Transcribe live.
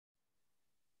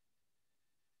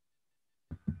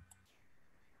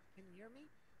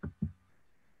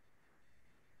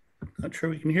Not sure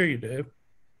we can hear you, Dave.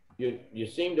 You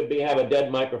seem to have a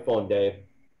dead microphone, Dave.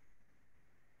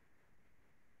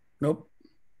 Nope.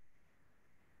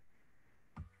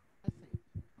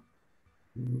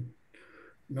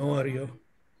 No audio.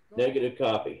 Negative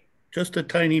copy. Just a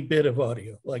tiny bit of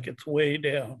audio, like it's way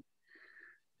down.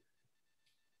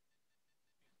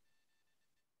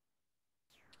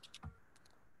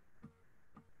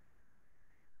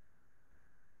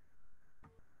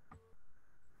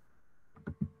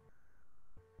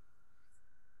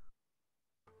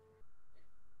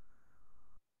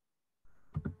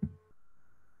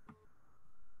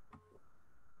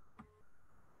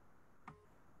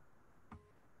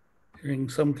 Hearing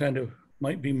some kind of,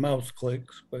 might be mouse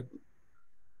clicks, but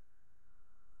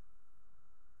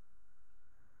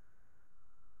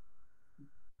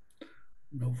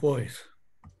no voice.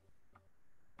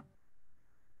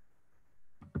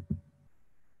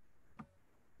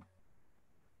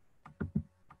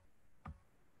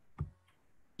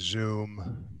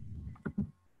 Zoom.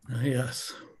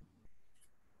 Yes.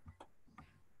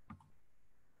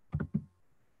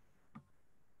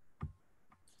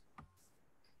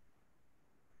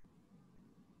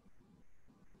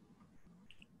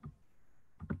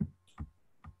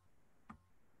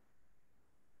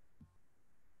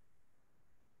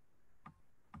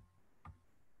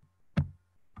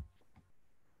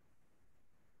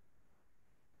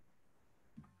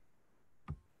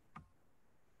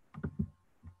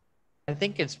 I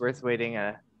think it's worth waiting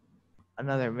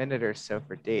another minute or so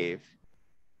for Dave.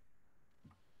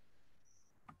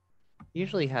 He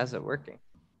usually has it working.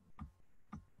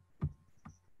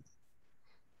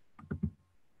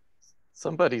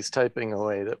 Somebody's typing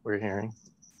away that we're hearing.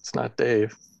 It's not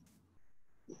Dave.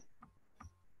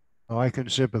 Oh, I can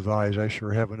sympathize. I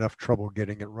sure have enough trouble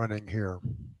getting it running here.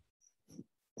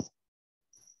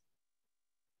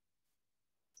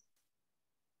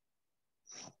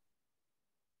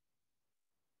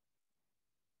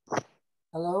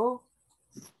 Hello?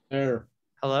 There.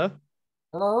 Hello?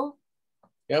 Hello?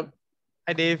 Yep.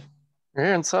 Hi, Dave. We're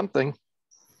hearing something.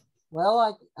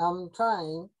 Well, I'm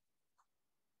trying.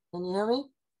 Can you hear me?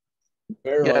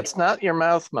 Barely. Yeah, it's not your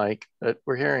mouth, Mike, but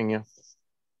we're hearing you.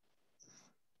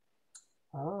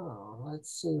 Oh,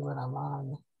 let's see what I'm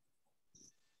on.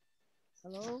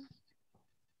 Hello?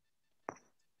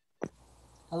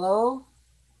 Hello?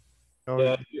 Oh,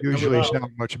 Yeah, usually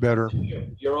sound much better.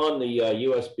 You're on the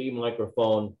USB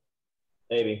microphone,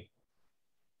 maybe.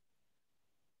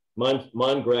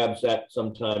 Mine grabs that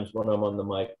sometimes when I'm on the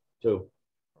mic too.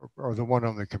 Or the one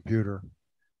on the computer,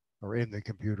 or in the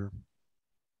computer.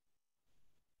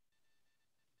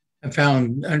 I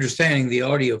found understanding the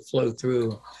audio flow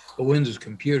through a Windows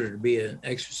computer to be an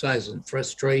exercise in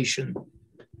frustration.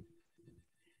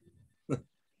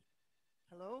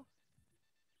 Hello?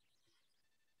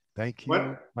 Thank you,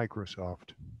 What?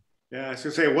 Microsoft. Yeah, I was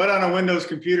gonna say, what on a Windows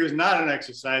computer is not an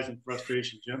exercise in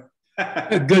frustration, Jim?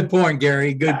 Good point,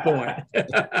 Gary. Good point.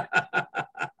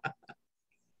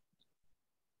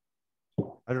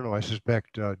 I don't know. I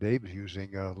suspect Dave's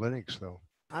using Linux, though.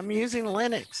 I'm using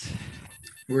Linux.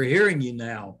 We're hearing you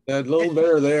now. That little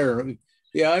bear there.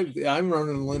 Yeah, I'm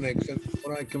running Linux, and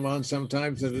when I come on,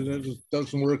 sometimes it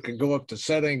doesn't work. And go up to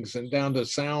settings and down to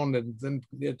sound, and then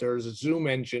there's a Zoom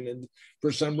engine, and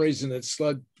for some reason it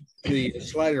slid the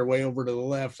slider way over to the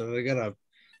left, and I gotta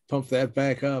pump that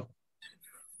back up.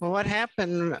 Well, what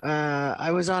happened,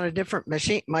 I was on a different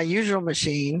machine, my usual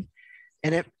machine,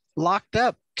 and it locked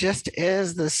up just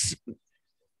as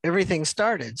everything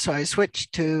started. So I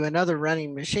switched to another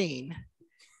running machine.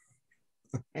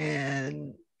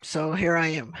 And so here I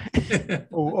am.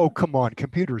 Oh, come on.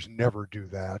 Computers never do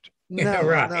that. No,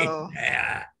 Right. no.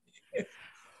 Yeah.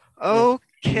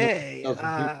 Okay.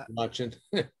 Watching.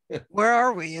 Where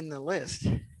are we in the list?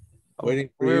 Waiting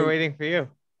for We're you. waiting for you.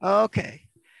 Okay.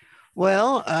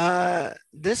 Well,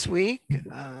 this week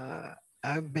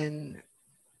I've been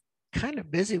kind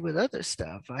of busy with other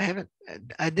stuff.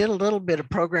 I did a little bit of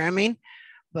programming,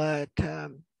 but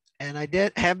and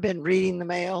I have been reading the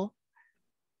mail.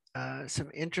 Some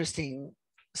interesting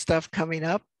stuff coming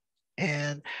up,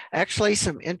 and actually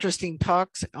some interesting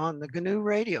talks on the GNU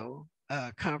Radio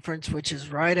conference, which is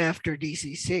right after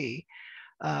DCC.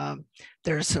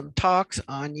 There's some talks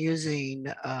on using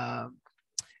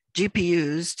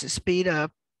GPUs to speed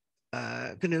up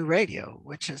GNU Radio,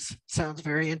 which sounds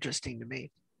very interesting to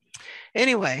me.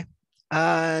 Anyway,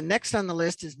 next on the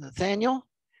list is Nathaniel,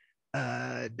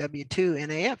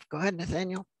 W2NAF. Go ahead,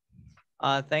 Nathaniel.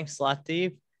 Thanks a lot,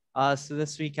 Dave. So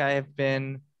this week I have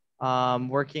been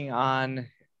working on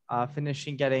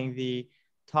finishing getting the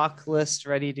talk list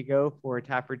ready to go for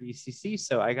Tapper DCC.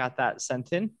 So I got that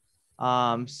sent in.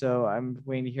 So I'm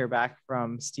waiting to hear back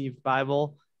from Steve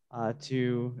Bible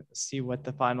to see what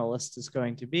the final list is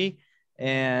going to be.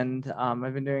 And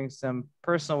I've been doing some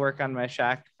personal work on my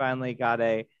shack. Finally got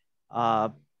a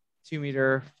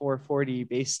 2-meter 440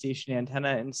 base station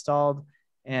antenna installed,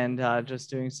 and just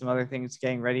doing some other things,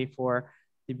 getting ready for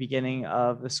the beginning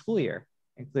of the school year,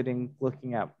 including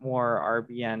looking at more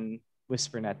RBN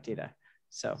WhisperNet data.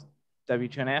 So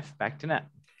W2NF, back to net.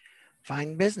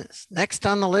 Fine business. Next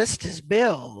on the list is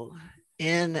Bill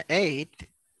N8ET.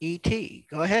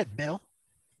 Go ahead, Bill.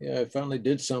 Yeah, I finally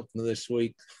did something this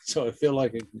week, so I feel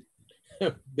like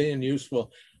it being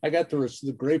useful. I got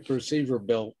the grape receiver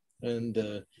built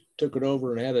and took it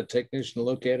over and had a technician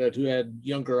look at it who had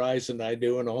younger eyes than I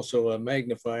do, and also a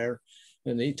magnifier.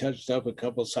 And he touched up a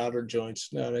couple solder joints.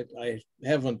 Now, I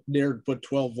haven't dared put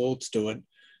 12 volts to it.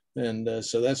 And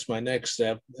so that's my next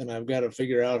step. And I've got to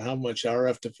figure out how much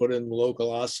RF to put in the local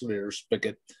oscillator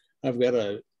spigot. I've got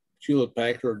a Hewlett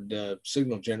Packard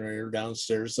signal generator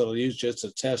downstairs that I'll use just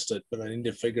to test it, but I need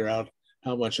to figure out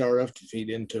how much RF to feed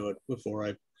into it before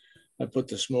I put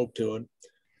the smoke to it.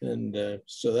 And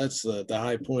so that's the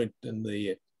high point in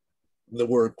the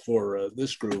work for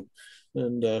this group.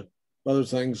 And other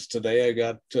things today, I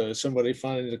got somebody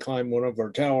finally to climb one of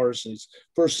our towers. He's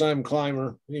first time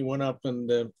climber. He went up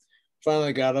and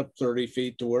finally got up 30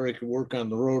 feet to where he could work on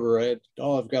the rotor.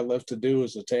 All I've got left to do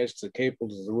is attach the cable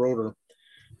to the rotor.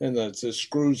 And the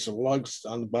screws, the lugs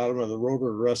on the bottom of the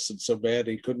rotor rusted so bad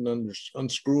he couldn't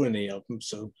unscrew any of them.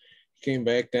 So he came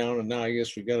back down, and now I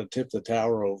guess we got to tip the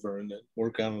tower over and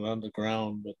work on it on the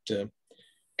ground, but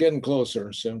getting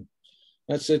closer. So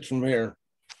that's it from here.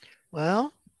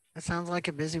 Well, that sounds like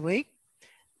a busy week.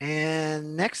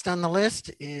 And next on the list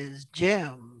is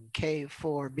Jim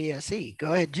K4BSE.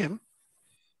 Go ahead, Jim.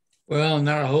 Well,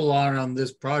 not a whole lot on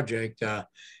this project.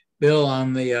 Bill,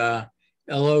 on the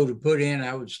LO to put in,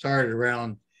 I would start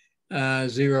around 0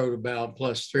 to about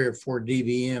plus 3 or 4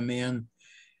 dBm in,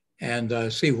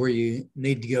 and see where you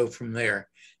need to go from there.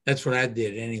 That's what I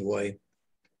did anyway.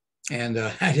 And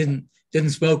I didn't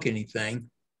smoke anything.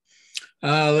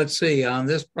 Let's see, on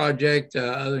this project,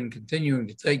 other than continuing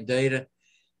to take data,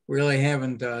 really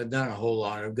haven't done a whole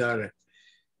lot. I've got a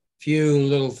few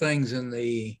little things in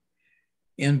the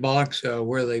inbox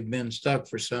where they've been stuck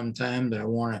for some time that I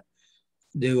want to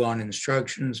do on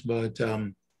instructions, but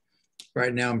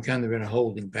right now I'm kind of in a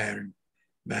holding pattern.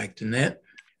 Back to net.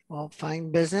 Well,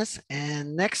 fine business.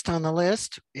 And next on the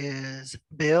list is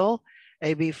Bill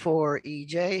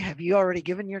AB4EJ. Have you already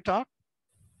given your talk?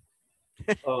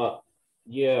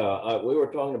 Yeah, we were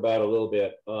talking about it a little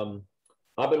bit.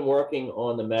 I've been working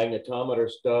on the magnetometer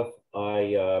stuff.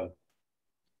 I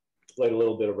played a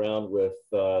little bit around with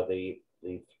the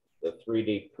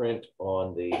 3D print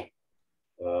on the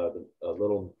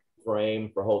little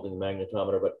frame for holding the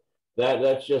magnetometer, but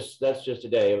that's just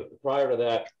today. Prior to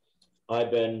that,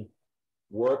 I've been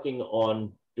working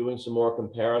on doing some more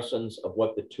comparisons of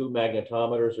what the two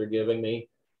magnetometers are giving me,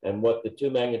 and what the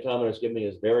two magnetometers give me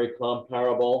is very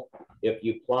comparable if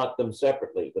you plot them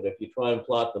separately. But if you try and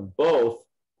plot them both,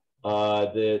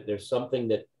 there's something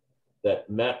that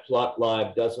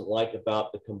Matplotlib doesn't like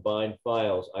about the combined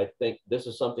files. I think this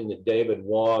is something that David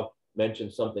Waugh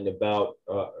mentioned something about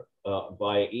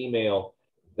via email,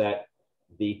 that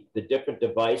the different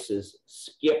devices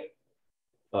skip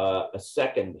a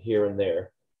second here and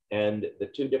there, and the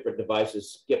two different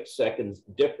devices skip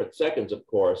different seconds, of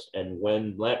course. And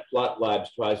when Matplotlib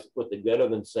tries to put together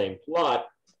the same plot,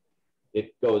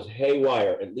 it goes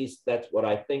haywire. At least that's what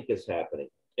I think is happening.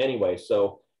 Anyway,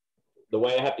 so the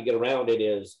way I have to get around it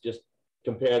is just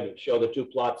show the two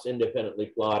plots independently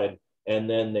plotted, and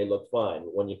then they look fine.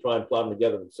 When you try and plot them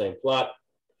together in the same plot,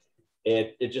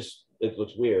 it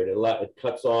looks weird. It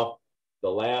cuts off the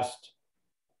last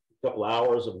couple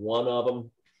hours of one of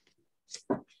them.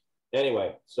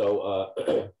 Anyway, so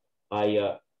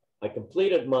I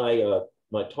completed my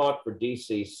my talk for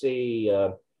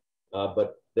DCC,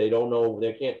 but they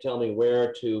can't tell me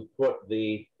where to put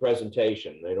the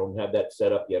presentation. They don't have that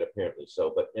set up yet, apparently.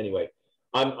 So, but anyway,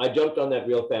 I jumped on that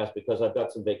real fast because I've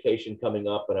got some vacation coming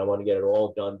up and I want to get it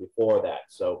all done before that.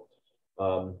 So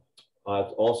I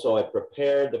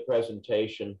prepared the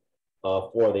presentation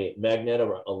for the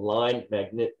magnetometer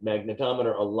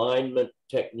alignment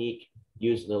technique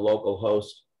using the local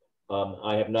host.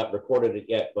 I have not recorded it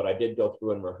yet, but I did go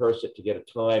through and rehearse it to get a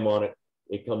time on it.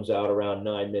 It comes out around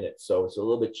 9 minutes. So it's a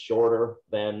little bit shorter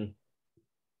than,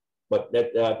 but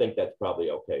I think that's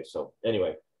probably okay. So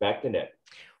anyway, back to net.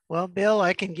 Well, Bill,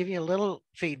 I can give you a little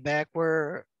feedback.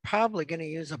 We're probably going to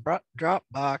use a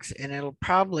Dropbox, and it'll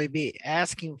probably be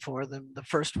asking for them the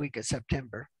first week of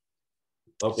September.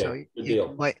 Okay, So good you deal.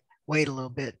 can wait a little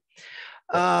bit.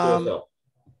 Yeah, sure, so.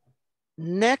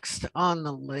 Next on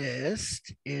the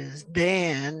list is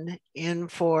Dan in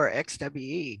for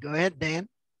XWE. Go ahead, Dan.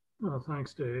 Well,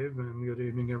 thanks, Dave, and good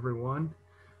evening, everyone.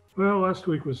 Well, last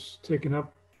week was taken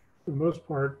up for the most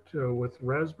part with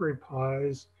Raspberry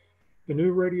Pis, the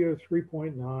new Radio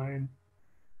 3.9,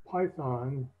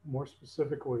 Python, more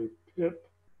specifically pip,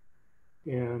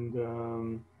 and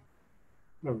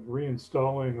of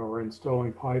reinstalling or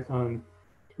installing Python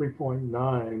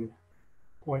 3.9.2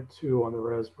 on the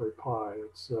Raspberry Pi.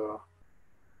 It's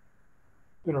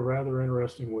been a rather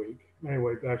interesting week.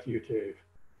 Anyway, back to you, Dave.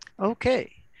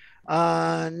 Okay.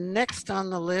 Next on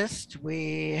the list,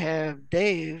 we have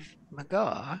Dave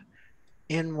McGaw,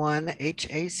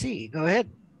 N1HAC. Go ahead.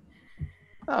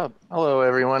 Oh, hello,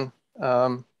 everyone.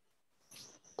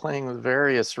 Playing with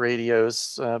various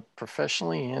radios,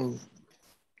 professionally and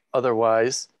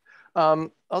otherwise.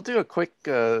 I'll do a quick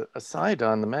aside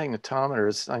on the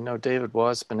magnetometers. I know David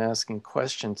was been asking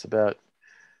questions about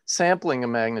sampling of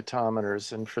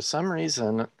magnetometers, and for some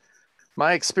reason,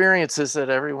 my experience is that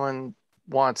everyone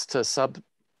wants to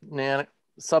sub-Nyquist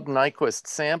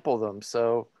sample them.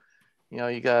 So, you know,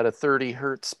 you got a 30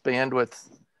 hertz bandwidth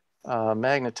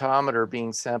magnetometer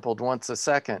being sampled once a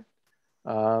second.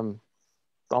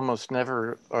 Almost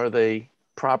never are they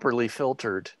properly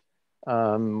filtered.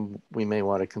 We may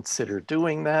want to consider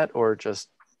doing that or just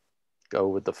go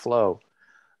with the flow.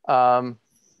 My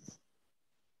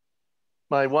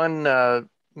one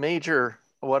major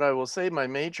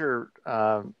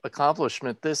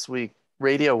accomplishment this week,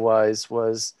 radio-wise,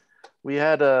 was we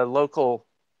had a local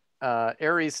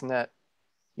AresNet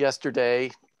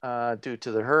yesterday due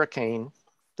to the hurricane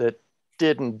that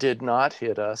did not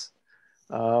hit us.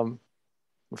 In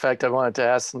fact, I wanted to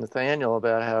ask Nathaniel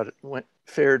about how it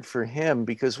fared for him,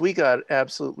 because we got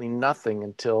absolutely nothing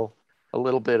until a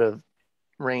little bit of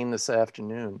rain this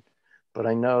afternoon. But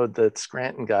I know that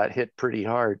Scranton got hit pretty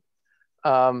hard.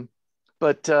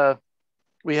 But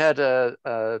we had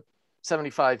a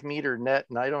 75 meter net,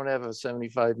 and I don't have a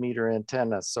 75 meter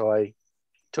antenna. So I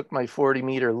took my 40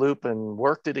 meter loop and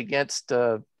worked it against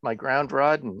my ground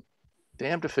rod, and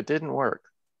damned if it didn't work.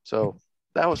 So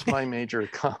that was my major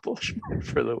accomplishment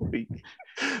for the week.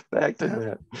 Back to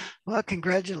that. Well,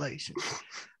 congratulations.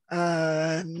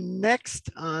 Next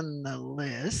on the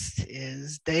list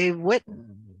is Dave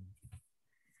Witten,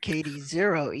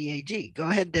 KD0EAG. Go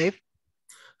ahead, Dave.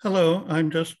 Hello,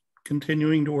 I'm just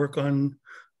continuing to work on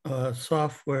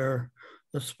software,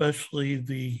 especially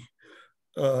the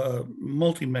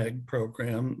multi-mag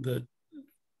program that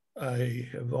I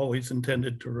have always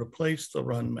intended to replace the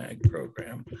run mag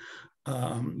program,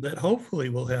 that hopefully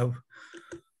will have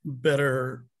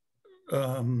better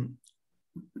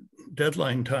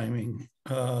deadline timing.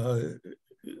 The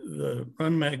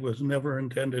run mag was never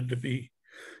intended to be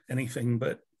anything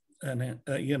but an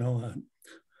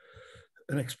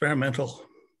experimental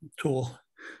tool,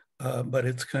 but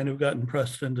it's kind of gotten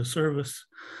pressed into service.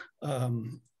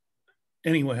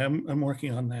 Anyway, I'm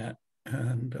working on that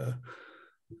and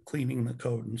cleaning the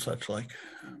code and such like.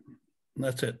 And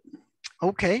that's it.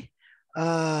 Okay.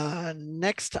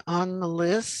 Next on the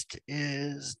list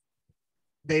is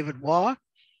David Waugh,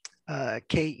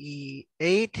 KE8QPE.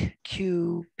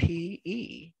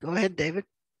 Go ahead, David.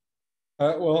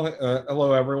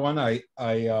 Hello, everyone. I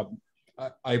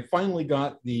finally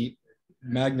got the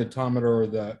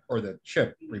magnetometer or the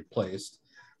chip replaced,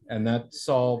 and that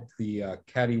solved the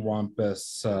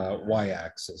cattywampus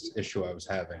y-axis issue I was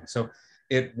having. So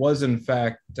it was in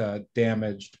fact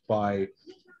damaged by,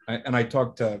 and I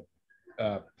talked to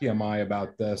PMI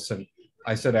about this, and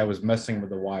I said I was messing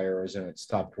with the wires and it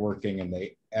stopped working, and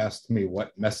they asked me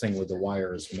what messing with the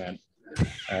wires meant.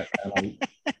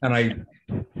 And I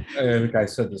think I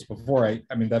said this before, I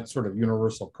mean, that's sort of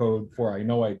universal code for, I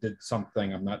know I did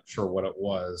something, I'm not sure what it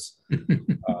was.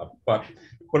 But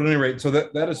at any rate, so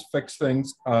that has fixed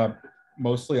things.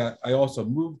 Mostly, I also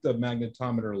moved the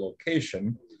magnetometer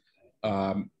location,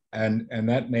 and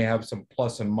that may have some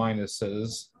plus and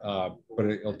minuses, but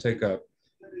it'll take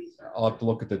I'll have to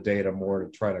look at the data more to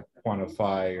try to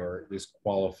quantify or at least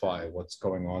qualify what's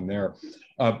going on there.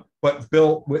 But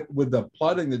Bill, with the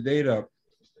plotting the data,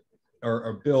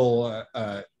 or Bill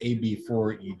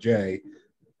AB4EJ,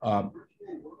 are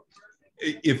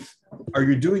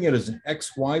you doing it as an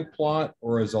XY plot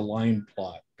or as a line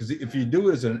plot? Because if you do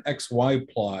it as an XY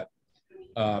plot,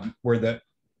 where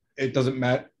it doesn't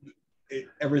match,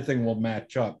 everything will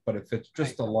match up. But if it's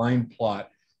just a line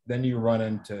plot, then you run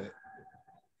into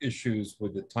issues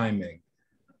with the timing.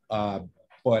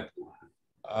 but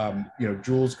you know,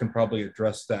 Jules can probably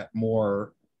address that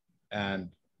more. And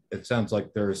it sounds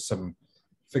like there's some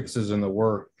fixes in the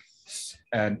works,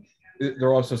 and there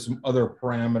are also some other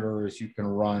parameters you can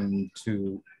run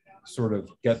to sort of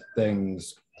get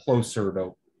things closer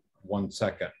to 1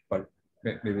 second, but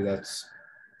maybe that's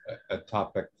a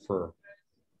topic for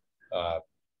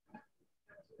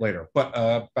later.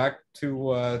 But back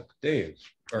to Dave.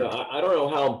 I don't know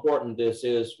how important this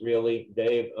is, really,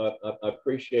 Dave. I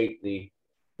appreciate the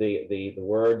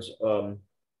words.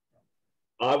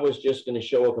 I was just going to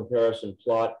show a comparison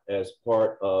plot as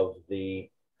part of the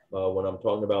when I'm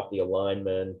talking about the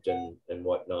alignment and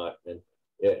whatnot,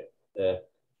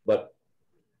 but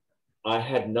I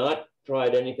had not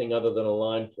tried anything other than a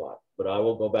line plot. But I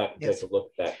will go back and take a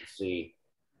look at that and see.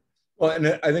 Well,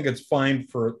 and I think it's fine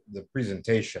for the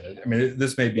presentation. I mean,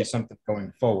 this may be something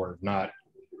going forward, not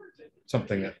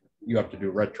something that you have to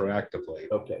do retroactively.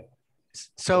 Okay.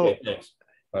 So okay,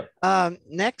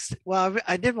 next, well,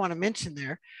 I did want to mention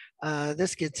there,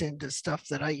 this gets into stuff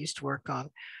that I used to work on.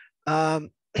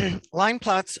 Line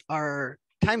plots are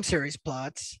time series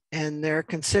plots, and they're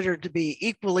considered to be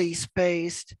equally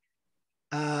spaced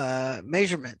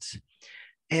measurements.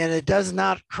 And it does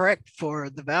not correct for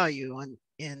the value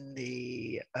in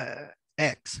the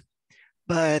X,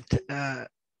 but a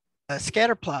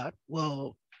scatter plot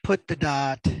will put the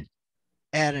dot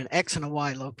at an X and a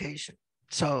Y location.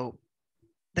 So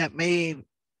that may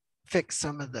fix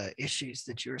some of the issues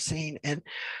that you're seeing. And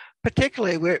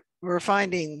particularly we're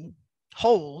finding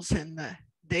holes in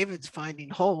David's finding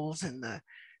holes in the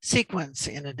sequence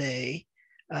in a day.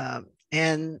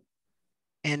 And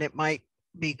it might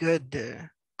be good to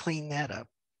clean that up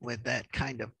with that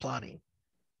kind of plotting.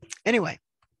 Anyway,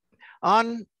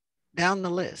 on down the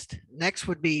list. Next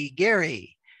would be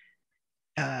Gary,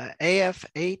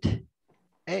 AF8A.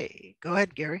 Go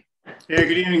ahead, Gary. Yeah,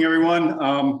 good evening,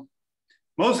 everyone.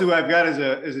 Mostly what I've got is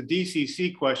a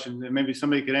DCC question that maybe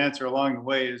somebody could answer along the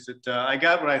way. Is that I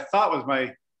got what I thought was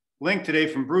my link today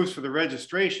from Bruce for the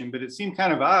registration, but it seemed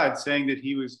kind of odd saying that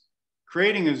he was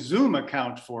creating a Zoom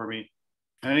account for me.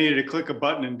 And I needed to click a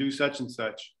button and do such and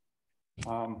such.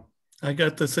 I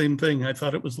got the same thing. I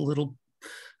thought it was a little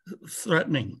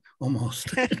threatening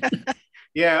almost.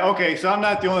 Yeah, okay, so I'm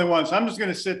not the only one. So I'm just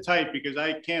gonna sit tight because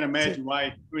I can't imagine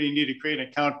why you need to create an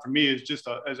account for me as just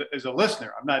as a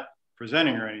listener. I'm not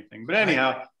presenting or anything. But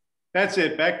anyhow, that's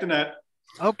it. Back to net.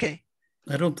 Okay.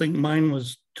 I don't think mine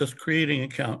was just creating an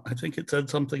account. I think it said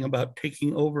something about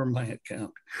taking over my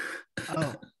account.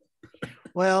 Oh,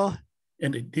 well.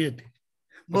 And it did.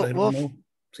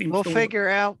 We'll figure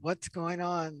out what's going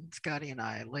on, Scotty and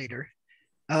I, later.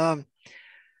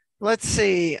 Let's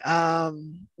see.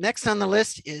 Next on the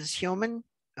list is Hillman,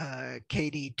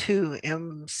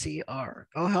 KD2MCR.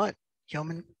 Go ahead,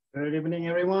 Hillman. Good evening,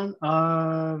 everyone.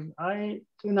 I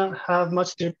do not have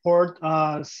much to report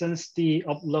since the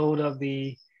upload of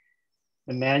the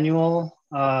manual.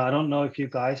 I don't know if you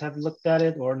guys have looked at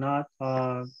it or not,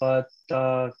 but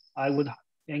I would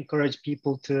encourage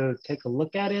people to take a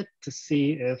look at it to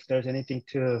see if there's anything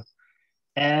to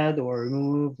add or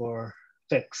remove or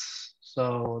fix.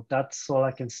 So that's all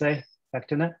I can say. Back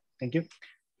to net. Thank you.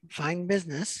 Fine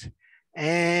business.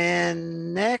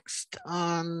 And next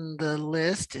on the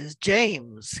list is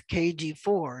James,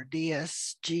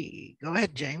 KG4DSG. Go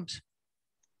ahead, James.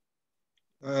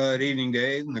 Good evening,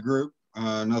 Dave and the group.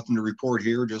 Nothing to report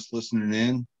here, just listening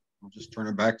in. I'll just turn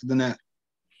it back to the net.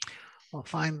 Well,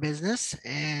 fine business.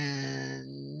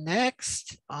 And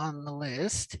next on the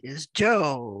list is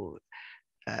Joe,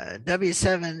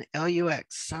 W7LUX.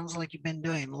 Sounds like you've been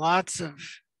doing lots of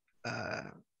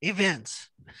events.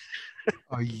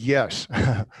 Yes.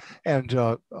 And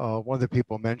one of the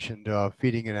people mentioned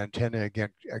feeding an antenna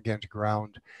against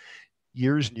ground.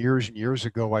 Years and years and years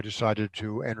ago, I decided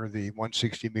to enter the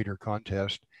 160 meter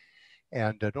contest.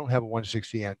 And I don't have a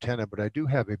 160 antenna, but I do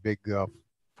have a big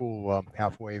full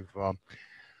half wave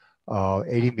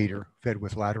 80 meter fed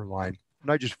with ladder line.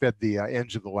 And I just fed the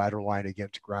ends of the ladder line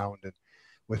against ground, and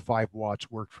with 5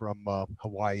 watts worked from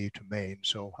Hawaii to Maine.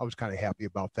 So I was kind of happy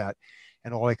about that.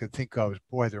 And all I could think of was,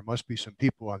 boy, there must be some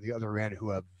people on the other end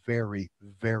who have very,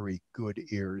 very good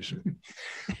ears.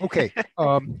 Okay,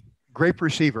 grape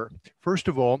receiver. First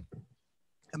of all,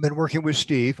 I've been working with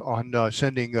Steve on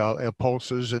sending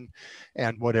pulses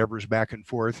and whatever's back and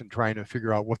forth and trying to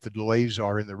figure out what the delays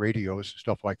are in the radios,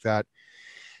 stuff like that.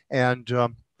 And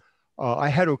I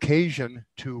had occasion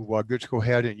to just go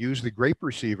ahead and use the grape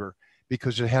receiver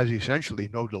because it has essentially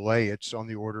no delay. It's on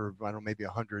the order of, I don't know, maybe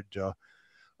 100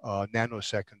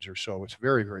 nanoseconds or so. It's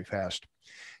very, very fast.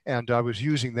 And I was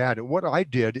using that. And what I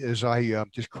did is I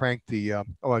just cranked the, I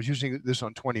was using this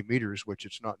on 20 meters, which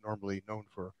it's not normally known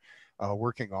for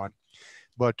working on.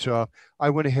 But I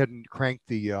went ahead and cranked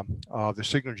the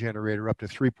signal generator up to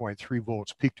 3.3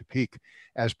 volts peak to peak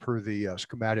as per the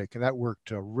schematic. And that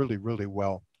worked really, really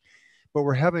well. But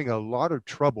we're having a lot of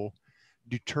trouble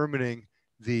determining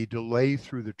the delay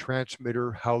through the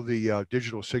transmitter, how the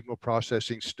digital signal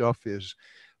processing stuff is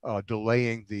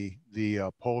delaying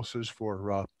the pulses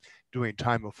for doing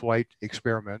time of flight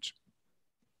experiments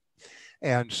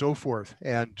and so forth.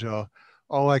 And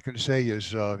all I can say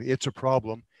is it's a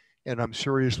problem, and I'm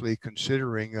seriously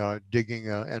considering digging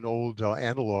an old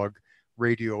analog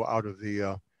radio out of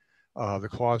the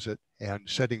closet and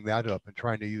setting that up and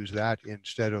trying to use that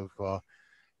instead of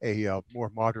a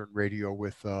more modern radio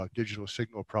with digital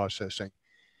signal processing.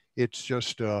 It's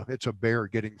just, it's a bear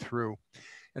getting through.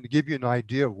 And to give you an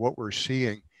idea of what we're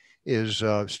seeing is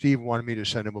Steve wanted me to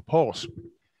send him a pulse.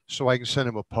 So I can send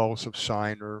him a pulse of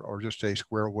sine or just a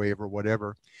square wave or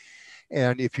whatever.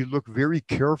 And if you look very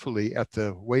carefully at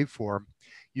the waveform,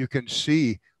 you can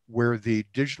see where the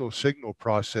digital signal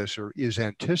processor is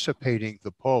anticipating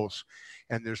the pulse.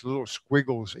 And there's little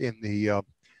squiggles in the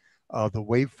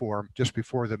waveform just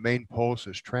before the main pulse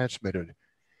is transmitted.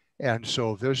 And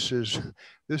so this is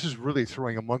really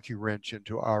throwing a monkey wrench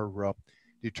into our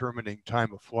determining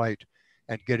time of flight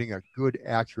and getting a good,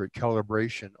 accurate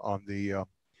calibration on the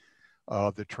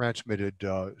transmitted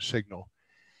signal.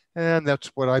 And that's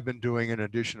what I've been doing in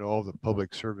addition to all the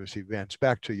public service events.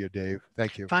 Back to you, Dave.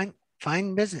 Thank you. Fine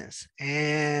business.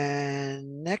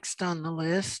 And next on the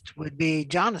list would be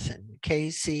Jonathan,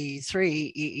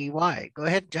 KC3EEY. Go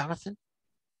ahead, Jonathan.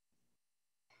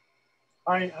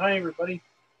 Hi, everybody.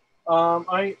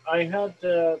 I had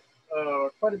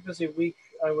quite a busy week.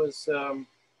 I was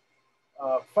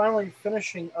finally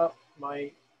finishing up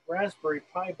my Raspberry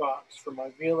Pi box for my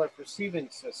VLF receiving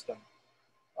system.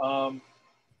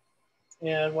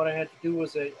 And what I had to do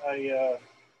was I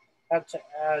had to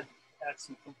add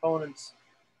some components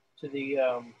to the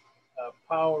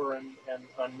power and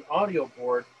audio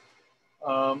board.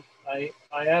 I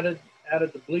added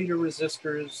the bleeder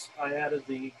resistors. I added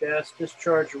the gas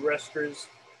discharge arrestors,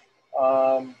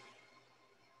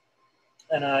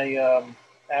 and I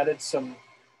added some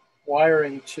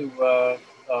wiring to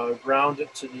ground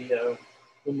it to the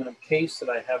aluminum case that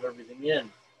I have everything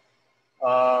in.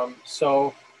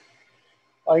 So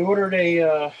I ordered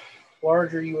a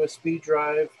larger USB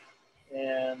drive,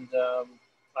 and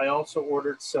I also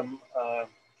ordered some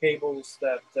cables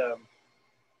that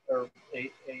or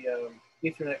a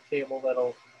Ethernet cable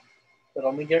that'll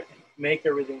make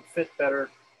everything fit better.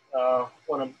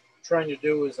 What I'm trying to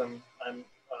do is I'm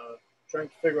trying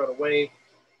to figure out a way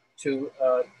to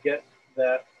get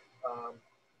that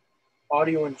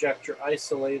audio injector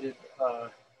isolated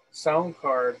sound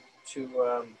card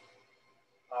to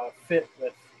fit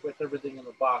with everything in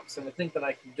the box, and I think that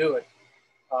I can do it.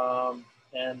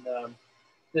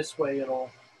 This way it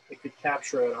could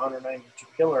capture at 192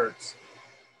 kilohertz.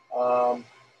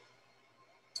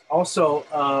 Also,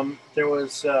 there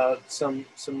was some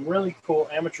really cool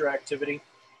amateur activity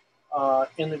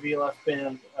in the VLF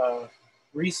band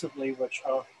recently, which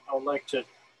I would like to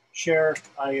share.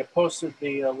 I posted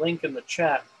the link in the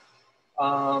chat.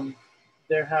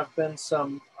 There have been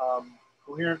some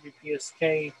coherent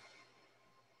VPSK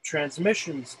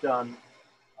transmissions done.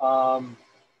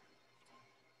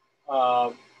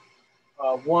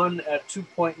 One at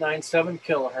 2.97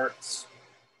 kilohertz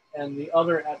and the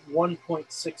other at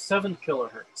 1.67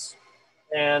 kilohertz.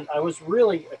 And I was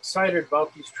really excited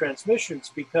about these transmissions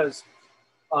because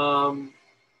at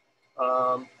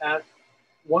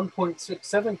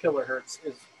 1.67 kilohertz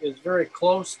is very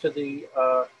close to the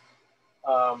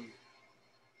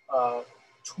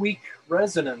tweak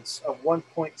resonance of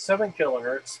 1.7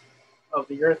 kilohertz of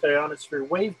the Earth ionosphere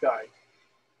waveguide.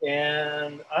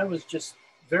 And I was just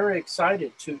very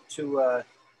excited to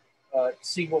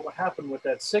see what would happen with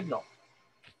that signal.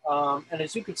 And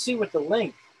as you could see with the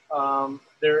link, a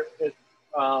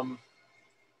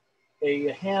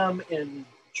ham in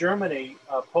Germany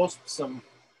posted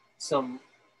some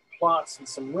plots and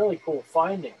some really cool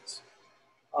findings.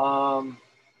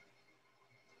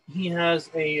 He has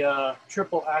a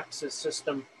triple axis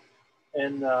system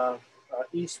in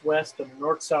east-west and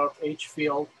north-south H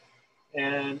field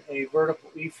and a vertical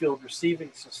E field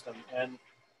receiving system. And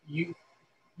you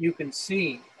can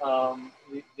see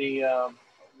the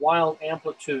wild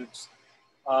amplitudes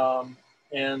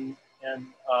and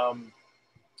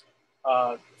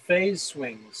phase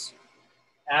swings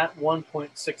at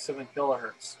 1.67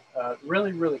 kilohertz.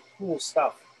 Really, really cool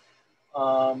stuff.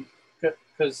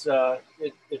 because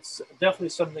it's definitely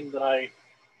something that I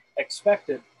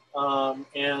expected.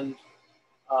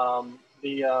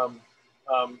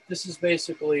 This is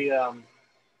basically a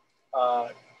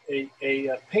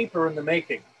paper in the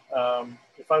making.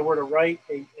 If I were to write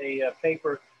a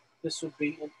paper, this would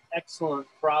be an excellent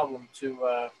problem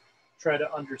to try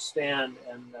to understand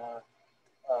and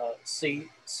see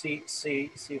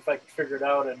if I can figure it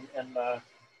out and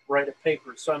write a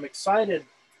paper. So I'm excited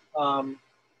for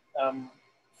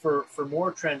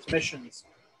more transmissions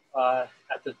at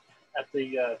the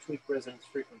tweak resonance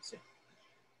frequency.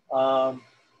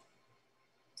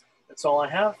 That's all I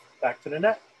have. Back to the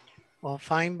net. Well,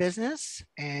 fine business.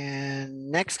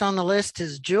 And next on the list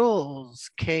is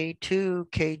Jules,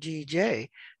 K2KGJ.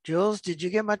 Jules, did you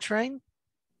get much rain?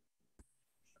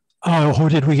 Oh,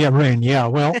 did we get rain? Yeah,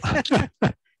 well,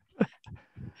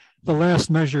 the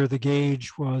last measure of the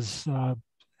gauge was,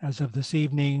 as of this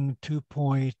evening,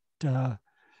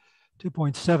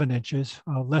 2.7 inches,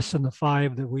 less than the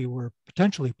 5 that we were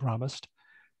potentially promised.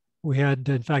 We had,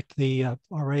 in fact,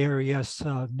 our ARES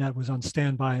net was on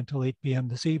standby until 8 p.m.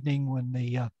 this evening when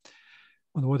the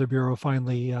Weather Bureau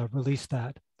finally released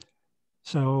that.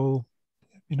 So,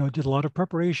 did a lot of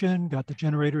preparation, got the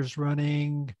generators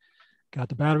running, got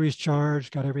the batteries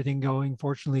charged, got everything going.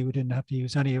 Fortunately, we didn't have to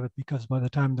use any of it because by the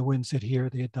time the winds hit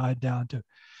here, they had died down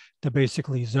to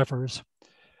basically zephyrs.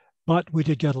 But we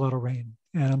did get a lot of rain,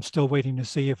 and I'm still waiting to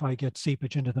see if I get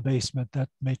seepage into the basement. That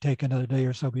may take another day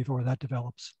or so before that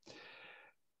develops.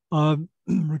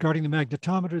 Regarding the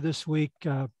magnetometer this week,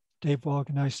 Dave Walk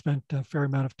and I spent a fair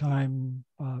amount of time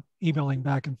emailing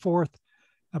back and forth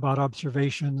about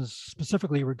observations,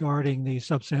 specifically regarding the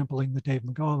subsampling that Dave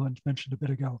McGowan mentioned a bit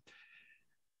ago.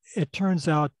 It turns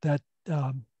out that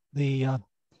the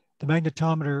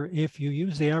magnetometer, if you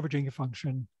use the averaging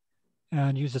function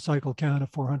and use a cycle count of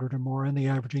 400 or more in the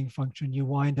averaging function, you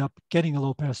wind up getting a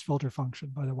low-pass filter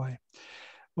function, by the way.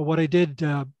 But what I did,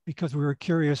 because we were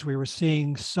curious, we were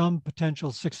seeing some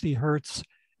potential 60 hertz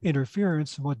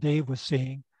interference in what Dave was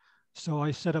seeing. So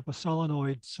I set up a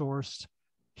solenoid source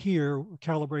here,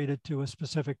 calibrated to a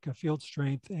specific field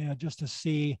strength, and just to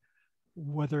see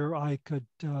whether I could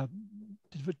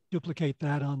duplicate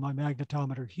that on my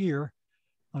magnetometer here,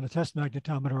 on a test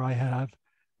magnetometer I have,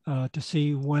 to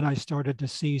see when I started to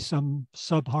see some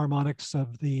subharmonics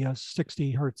of the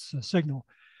 60 hertz signal,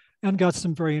 and got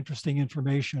some very interesting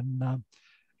information.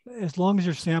 As long as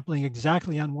you're sampling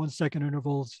exactly on 1 second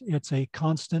intervals, it's a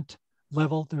constant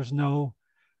level. There's no,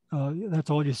 that's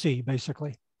all you see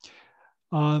basically.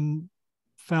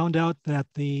 Found out that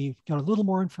got a little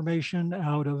more information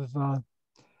out of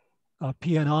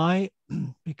PNI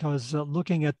because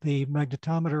looking at the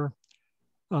magnetometer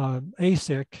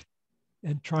ASIC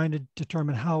and trying to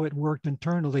determine how it worked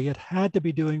internally, it had to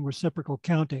be doing reciprocal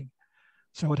counting.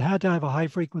 So it had to have a high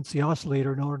frequency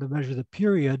oscillator in order to measure the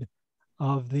period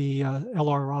of the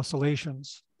LR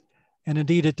oscillations. And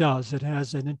indeed it does. It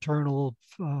has an internal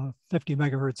 50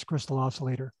 megahertz crystal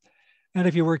oscillator. And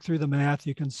if you work through the math,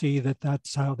 you can see that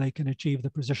that's how they can achieve the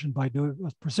precision by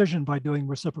doing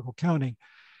reciprocal counting.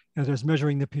 And there's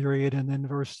measuring the period and then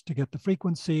inverse to get the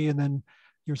frequency, and then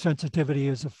your sensitivity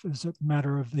is a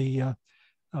matter of the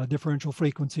differential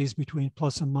frequencies between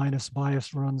plus and minus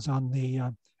bias runs on the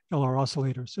LR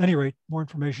oscillators. At any rate, more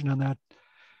information on that.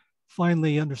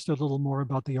 Finally understood a little more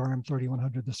about the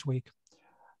RM3100 this week.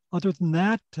 Other than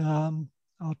that,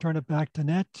 I'll turn it back to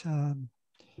Net.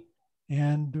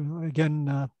 And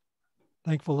again,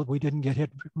 thankful that we didn't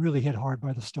get really hit hard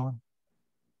by the storm.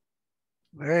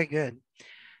 Very good.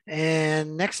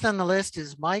 And next on the list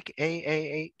is Mike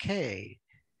AA8K.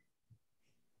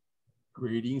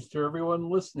 Greetings to everyone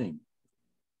listening.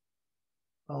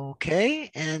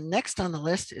 Okay, and next on the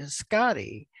list is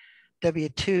Scotty,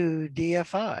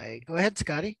 W2DFI. Go ahead,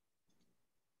 Scotty.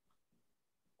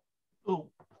 Oh,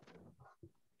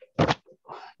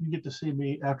 you get to see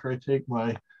me after I take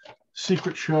my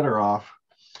secret shutter off.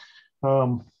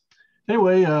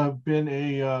 Anyway, been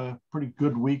a pretty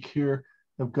good week here.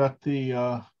 I've got the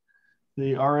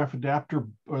RF adapter,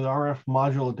 or the RF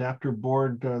module adapter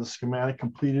board, the schematic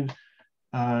completed.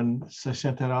 And so I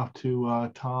sent that off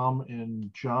to Tom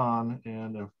and John,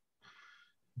 and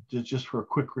just for a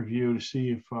quick review to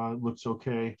see if it looks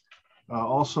okay.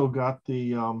 Also got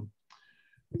the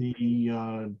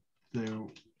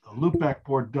loopback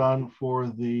board done for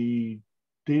the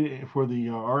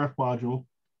RF module,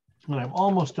 and I'm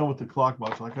almost done with the clock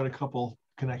module. I got a couple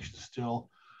connections still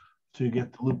to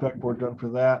get the loopback board done for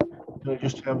that. I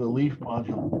just have the leaf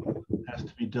module has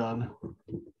to be done,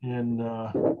 and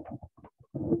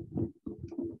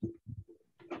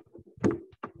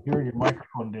here in your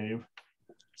microphone, Dave.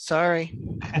 Sorry.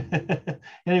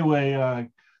 Anyway,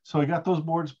 so I got those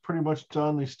boards pretty much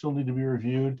done. They still need to be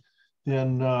reviewed.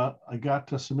 Then I got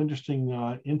some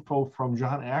interesting info from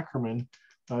John Ackerman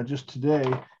just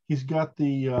today. He's got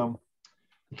the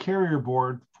carrier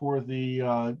board for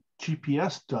the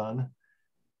GPS done.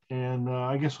 And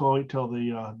I guess we'll wait till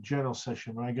the general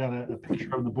session. But I got a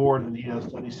picture of the board that he has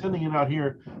done. He's sending it out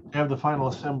here to have the final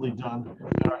assembly done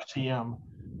at our CM.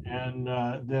 And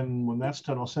then when that's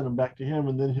done, I'll send them back to him,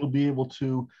 and then he'll be able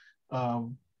to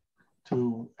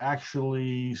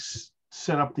actually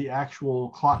set up the actual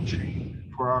clock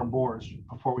chain for our boards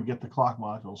before we get the clock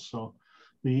modules. So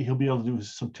he'll be able to do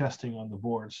some testing on the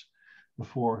boards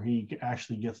before he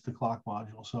actually gets the clock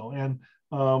module. So, and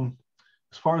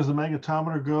as far as the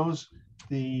magnetometer goes,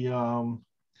 I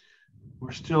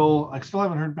still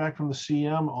haven't heard back from the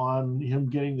CM on him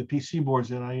getting the PC boards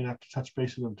in. I'm gonna have to touch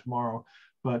base with him tomorrow.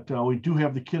 But we do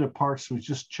have the kit of parts. So we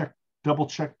just double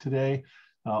checked today.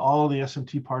 All of the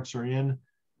SMT parts are in.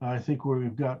 I think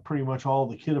we've got pretty much all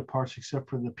the kit of parts except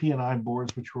for the P&I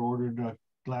boards, which were ordered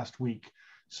last week.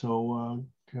 So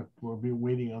we'll be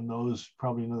waiting on those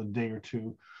probably another day or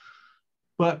two.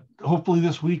 But hopefully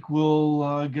this week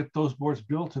we'll get those boards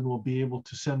built, and we'll be able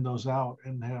to send those out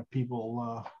and have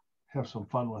people have some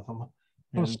fun with them.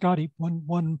 Oh, Scotty,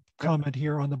 one comment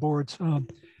here on the boards.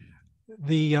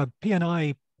 The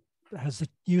P&I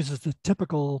uses the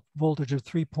typical voltage of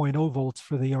 3.0 volts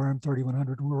for the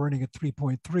RM3100. We're running at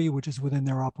 3.3, which is within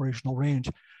their operational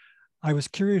range. I was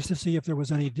curious to see if there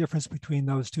was any difference between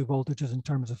those two voltages in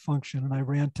terms of function, and I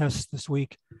ran tests this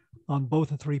week on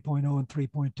both a 3.0 and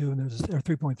 3.2, and or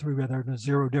 3.3 rather, and there's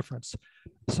zero difference.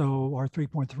 So our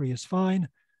 3.3 is fine.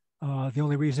 The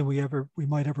only reason we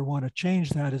might ever want to change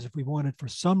that is if we wanted for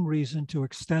some reason to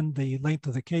extend the length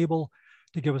of the cable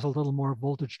to give us a little more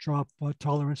voltage drop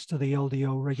tolerance to the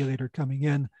LDO regulator coming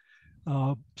in.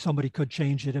 Somebody could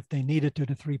change it if they needed to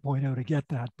 3.0 to get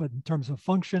that. But in terms of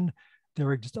function,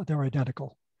 they're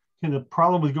identical. And the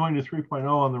problem with going to 3.0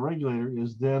 on the regulator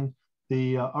is then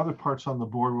the other parts on the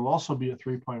board will also be at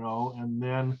 3.0, and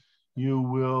then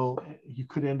you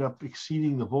could end up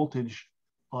exceeding the voltage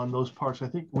on those parts. I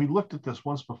think we looked at this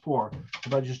once before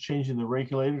about just changing the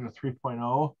regulator to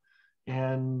 3.0.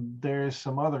 And there's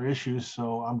some other issues,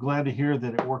 so I'm glad to hear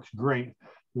that it works great.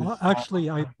 Well, actually,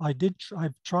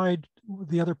 I've tried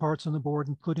the other parts on the board,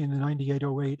 including the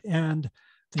 9808 and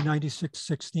the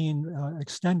 9616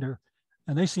 extender,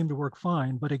 and they seem to work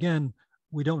fine. But again,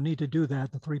 we don't need to do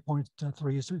that. The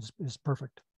 3.3 is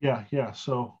perfect. Yeah.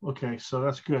 So okay, so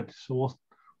that's good. So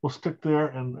we'll stick there.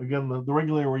 And again, the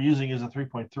regulator we're using is a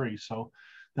 3.3. So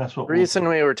that's what the reason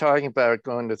we were talking about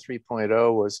going to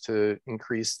 3.0 was to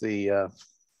increase the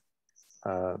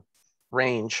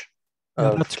range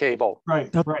of cable.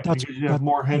 Right. Because you have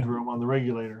more headroom on the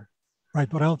regulator. Right,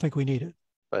 but I don't think we need it.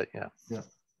 But yeah.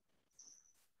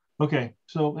 Okay.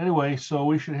 So anyway, so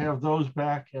we should have those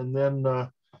back, and then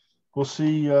we'll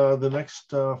see the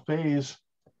next phase.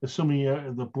 Assuming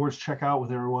the boards check out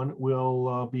with everyone,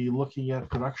 we'll be looking at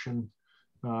production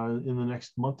in the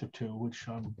next month or two, which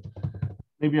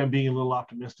maybe I'm being a little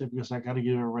optimistic because I got to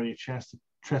give everybody a chance to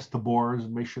test the boards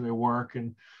and make sure they work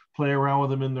and play around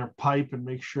with them in their pipe and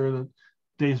make sure that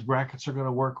Dave's brackets are going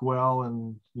to work well.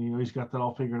 And, he's got that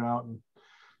all figured out. And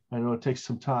I know it takes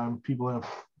some time. People have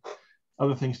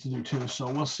other things to do too. So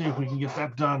we'll see if we can get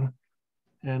that done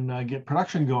and get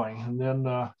production going. And then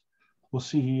we'll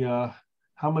see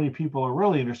how many people are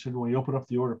really interested when we open up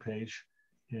the order page.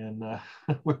 And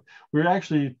we're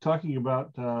actually talking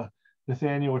about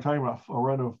Nathaniel, we're talking about a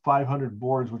run of 500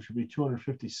 boards, which would be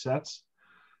 250 sets.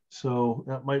 So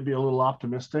that might be a little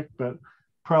optimistic, but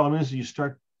problem is you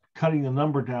start cutting the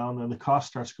number down and the cost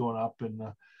starts going up, and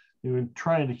you're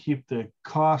trying to keep the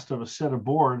cost of a set of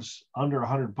boards under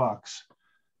 $100.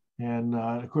 And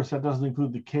of course that doesn't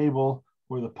include the cable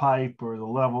or the pipe or the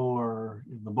level or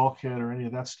the bulkhead or any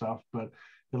of that stuff, but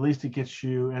at least it gets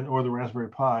you, or the Raspberry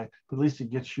Pi, but at least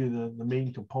it gets you the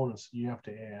main components that you have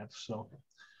to add. So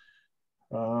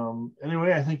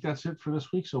anyway, I think that's it for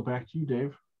this week. So back to you,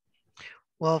 Dave.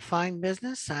 Well, fine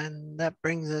business. And that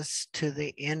brings us to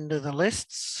the end of the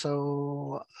list.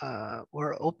 So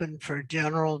we're open for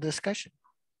general discussion.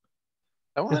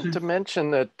 I wanted to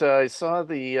mention that I saw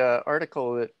the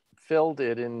article that Phil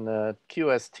did in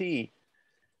QST.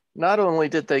 Not only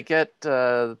did they get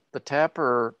the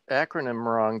TAPR acronym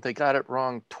wrong, they got it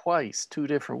wrong twice, 2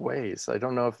 different ways. I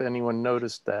don't know if anyone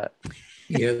noticed that.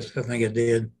 Yes, I think it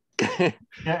did. They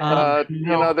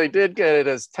did get it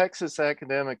as Texas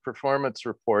Academic Performance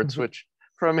Reports, which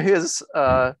from his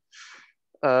the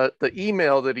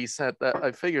email that he sent, that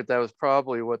I figured that was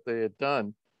probably what they had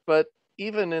done. But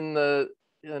even in the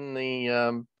in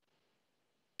the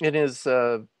in his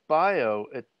bio,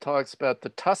 it talks about the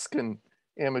Tuscan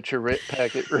Amateur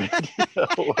Packet Radio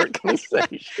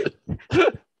Organization.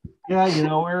 Yeah, you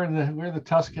know, we're the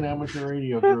Tuscan Amateur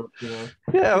Radio Group. You know.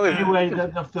 Yeah. Anyway,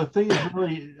 the thing that's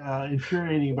really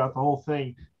infuriating about the whole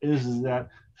thing is that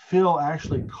Phil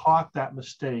actually caught that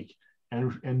mistake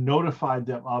and notified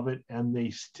them of it, and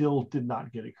they still did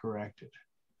not get it corrected.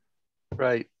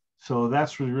 Right. So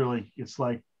that's really, it's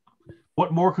like,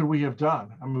 what more could we have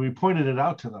done? I mean, we pointed it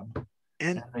out to them,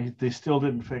 and they still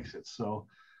didn't fix it. So,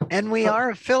 and we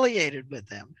are affiliated with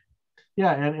them.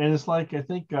 Yeah, and it's like, I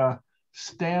think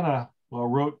Stana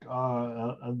wrote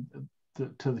to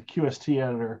the QST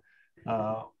editor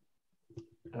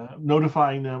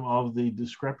notifying them of the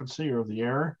discrepancy or the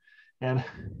error, and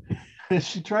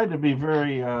she tried to be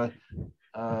very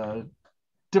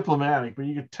diplomatic, but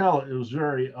you could tell it was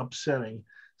very upsetting.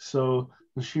 So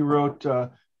she wrote,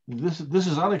 this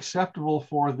is unacceptable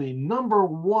for the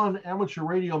 #1 amateur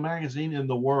radio magazine in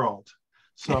the world.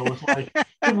 So it's like,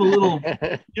 give him a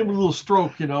little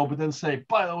stroke, you know, but then say,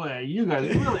 by the way, you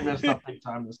guys really messed up big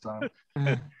time this time.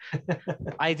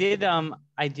 I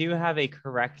do have a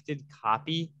corrected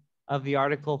copy of the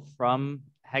article from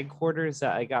headquarters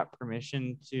that I got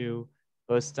permission to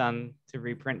post on the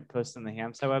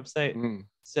HamSci website.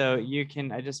 So you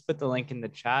can, I just put the link in the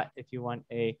chat if you want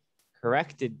a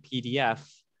corrected PDF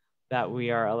that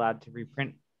we are allowed to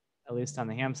reprint, at least on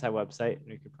the HamSci website. And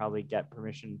we could probably get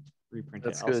permission to reprint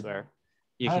it elsewhere.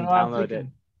 You can download it.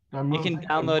 You can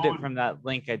download it from that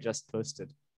link I just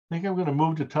posted. I think I'm going to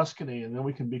move to Tuscany, and then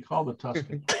we can be called the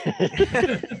Tuscany.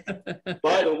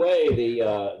 By the way, the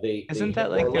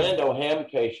Orlando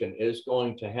Hamcation is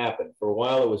going to happen. For a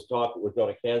while, it was talk we're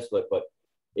going to cancel it, but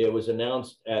it was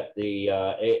announced at the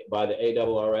by the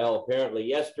ARRL apparently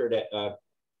yesterday,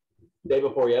 day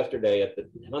before yesterday at the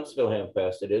Huntsville Ham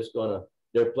Fest. It is going to.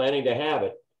 They're planning to have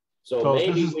it. So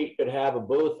maybe we could have a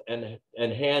booth and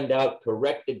hand out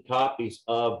corrected copies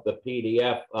of the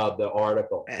PDF of the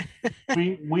article.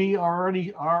 We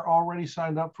are already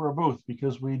signed up for a booth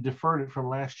because we deferred it from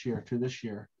last year to this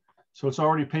year, so it's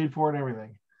already paid for and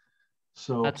everything.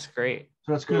 So that's great.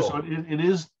 So that's good. Cool. So it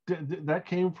is that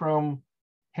came from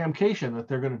Hamcation that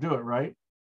they're going to do it, right?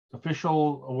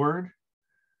 Official word.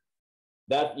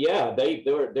 That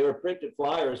they were printed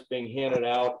flyers being handed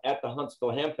out at the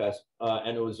Huntsville Hamfest,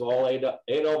 and it was all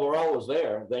ARRL was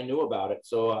there. They knew about it.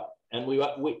 So and we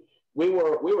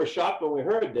were shocked when we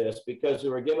heard this because we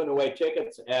were giving away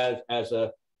tickets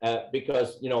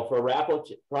because for raffle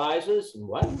prizes. And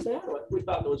what is that? We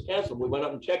thought it was canceled. We went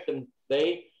up and checked, and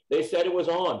they said it was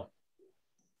on.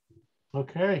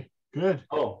 Okay, good.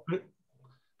 Oh,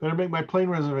 better make my plane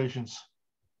reservations.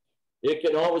 It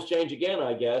can always change again,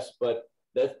 I guess, but.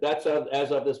 That's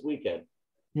as of this weekend.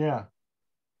 Yeah.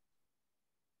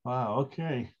 Wow.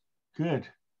 Okay. Good.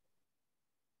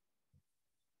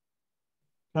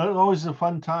 That's always a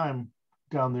fun time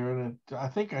down there, and I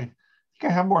think I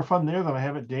have more fun there than I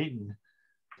have at Dayton,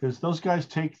 because those guys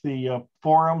take the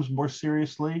forums more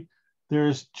seriously.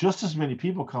 There's just as many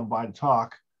people come by to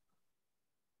talk,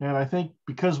 and I think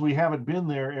because we haven't been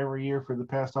there every year for the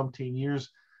past umpteen years,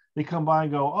 they come by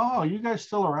and go, "Oh, you guys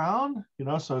still around?" You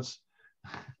know, so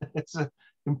it's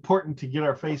important to get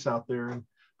our face out there,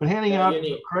 but handing out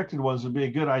corrected ones would be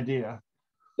a good idea.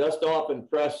 Dust off and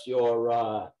press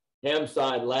your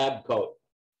HamSci lab coat.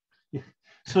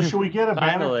 So should we get a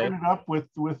banner printed up with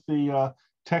the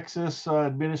Texas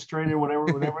administrator, whatever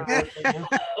that thing is?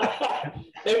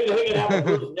 Maybe they can have a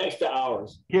booth next to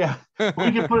ours. Yeah,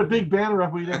 we can put a big banner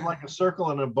up. We'd have like a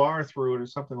circle and a bar through it or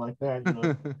something like that. You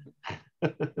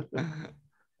know?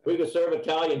 We could serve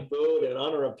Italian food in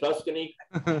honor of Tuscany.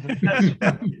 Well,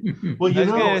 I was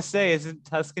going to say, isn't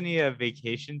Tuscany a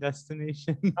vacation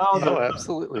destination? Oh,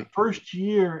 absolutely. The first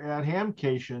year at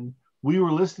Hamcation, we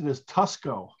were listed as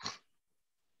Tusco.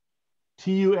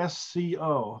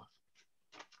 TUSCO.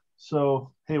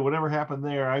 So, hey, whatever happened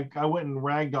there, I went and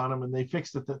ragged on them, and they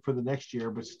fixed it for the next year,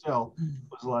 but still,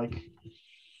 it was like...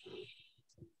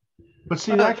 But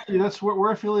see, actually, that's what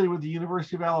we're affiliated with the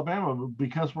University of Alabama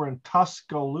because we're in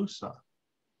Tuscaloosa.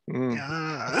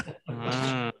 That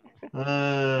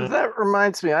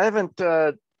reminds me, I haven't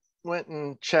went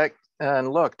and checked and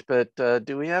looked, but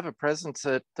do we have a presence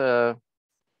at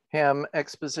Ham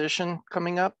Exposition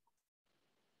coming up?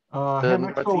 Ham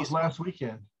Expo was last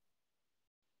weekend.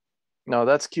 No,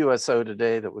 that's QSO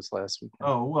Today that was last weekend.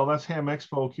 Oh, well, that's Ham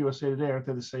Expo QSA Today. Aren't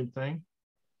they the same thing?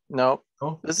 No,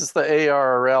 this is the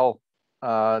ARRL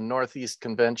Northeast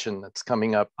Convention that's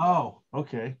coming up. Oh,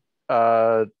 okay.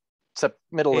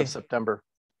 Middle of September.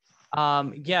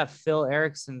 Yeah, Phil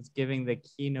Erickson's giving the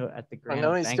keynote at the Grand I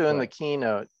know he's Banquet. doing the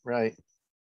keynote, right?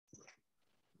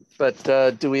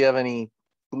 But do we have any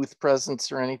booth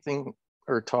presence or anything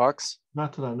or talks?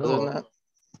 Not that I know Other of. than that?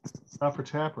 Not for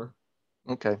Tapper.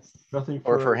 Okay. Nothing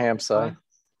or for Hamside.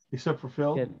 Except for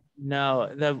Phil? Yeah,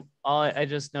 no, I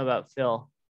just know about Phil.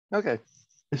 Okay.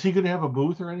 Is he going to have a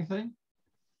booth or anything?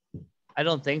 I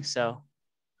don't think so.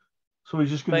 So he's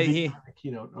just going to be He, the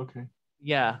keynote. Okay.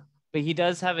 Yeah, but he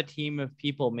does have a team of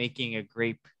people making a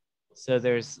grape. So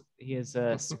he has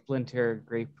a splinter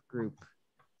grape group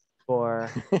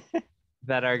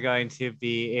that are going to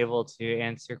be able to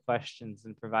answer questions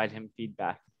and provide him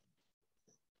feedback.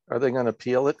 Are they going to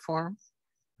peel it for him?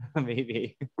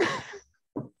 Maybe.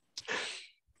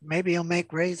 Maybe he'll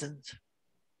make raisins.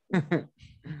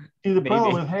 See, the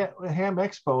problem with Ham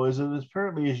Expo is it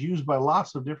apparently is used by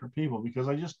lots of different people, because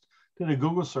I just did a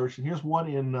Google search and here's one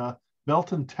in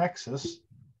Belton, Texas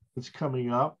that's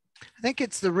coming up. I think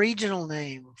it's the regional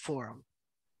name for them.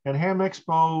 And Ham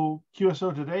Expo,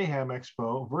 QSO Today Ham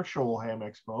Expo, Virtual Ham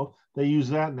Expo, they use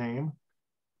that name.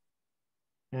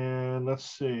 And let's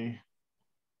see.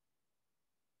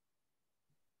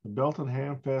 The Belton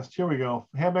Ham Fest. Here we go.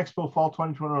 Ham Expo Fall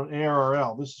 2021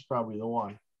 ARRL. This is probably the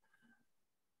one.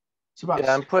 It's about.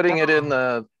 Yeah, I'm putting it in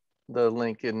the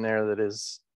link in there that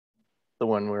is the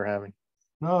one we're having.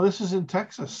 No, this is in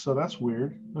Texas, so that's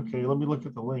weird. Okay, let me look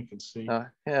at the link and see.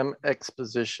 Ham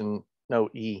Exposition, no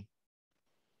E.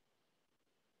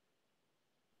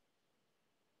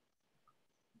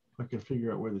 If I can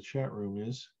figure out where the chat room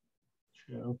is.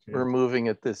 Okay. We're moving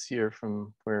it this year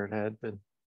from where it had been.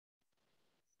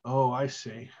 Oh, I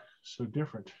see. So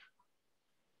different.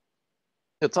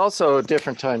 It's also a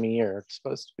different time of year. It's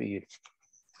supposed to be a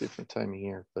different time of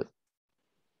year, but.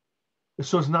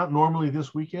 So it's not normally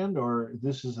this weekend, or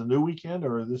this is a new weekend,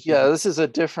 or this? Yeah, this is a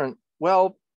different,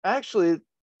 well, actually,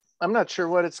 I'm not sure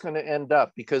what it's going to end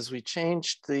up, because we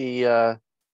changed the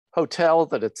hotel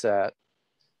that it's at.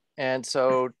 And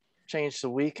so changed the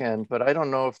weekend, but I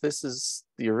don't know if this is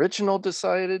the original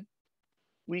decided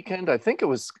weekend. I think it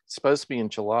was supposed to be in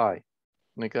July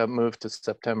and it got moved to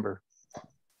September.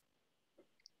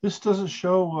 This doesn't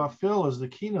show Phil as the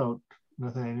keynote,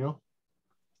 Nathaniel.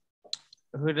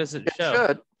 Who does it show?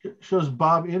 Should. It shows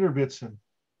Bob Inderbitson.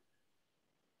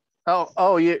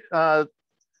 Oh, yeah.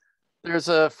 There's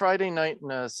a Friday night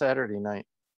and a Saturday night.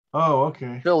 Oh,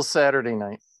 okay. Phil's Saturday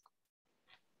night.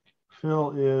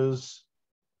 Phil is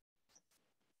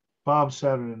Bob's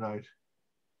Saturday night.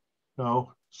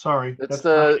 No, sorry. It's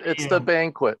the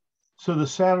banquet. So the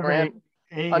Saturday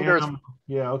under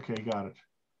yeah, okay, got it.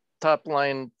 Top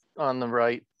line on the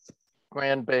right,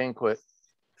 Grand Banquet,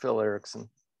 Phil Erickson.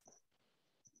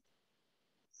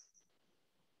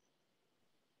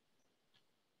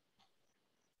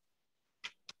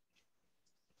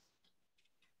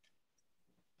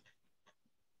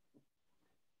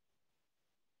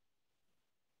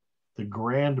 The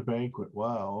Grand Banquet.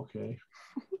 Wow, okay.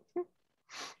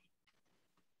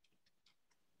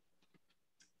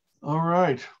 All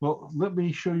right. Well, let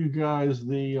me show you guys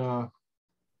the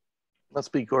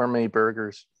must be gourmet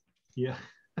burgers. Yeah.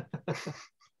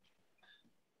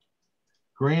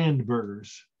 Grand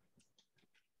burgers.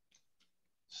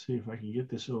 See if I can get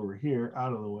this over here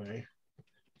out of the way.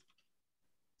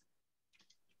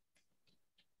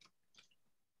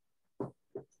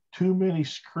 Too many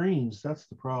screens, that's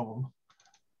the problem.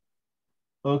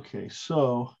 Okay,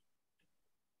 so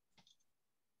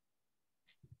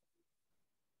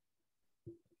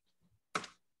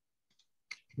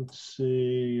let's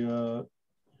see.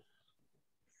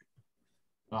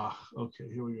 Okay,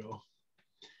 here we go.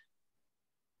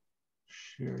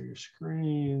 Share your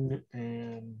screen,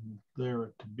 and there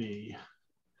it to be.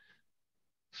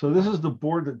 So this is the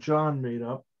board that John made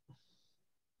up.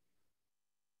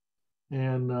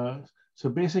 And so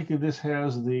basically this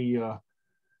has the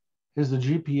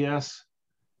GPS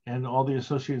and all the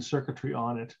associated circuitry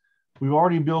on it. We've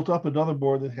already built up another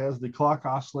board that has the clock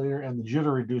oscillator and the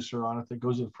jitter reducer on it that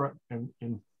goes in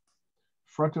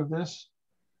front of this.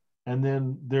 And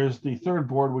then there's the third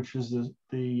board, which is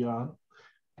the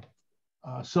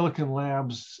Silicon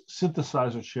Labs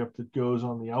synthesizer chip that goes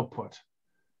on the output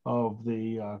of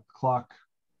the clock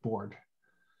board.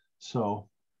 So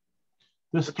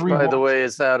this by the way,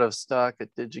 is out of stock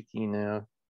at DigiKey now.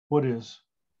 What is?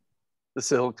 The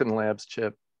Silicon Labs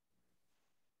chip.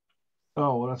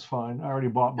 Oh, well, that's fine. I already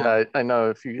bought mine. Yeah, I know.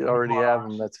 If you already have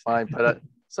them, that's fine. But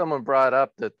someone brought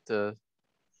up that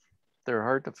they're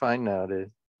hard to find nowadays.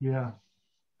 Yeah.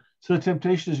 So the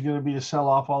temptation is going to be to sell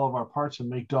off all of our parts and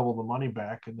make double the money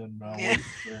back, and then wait.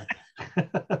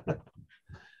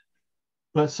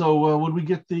 But so when we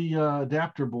get the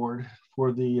adapter board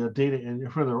for the data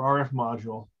and for the RF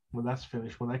module, when that's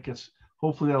finished, when that gets,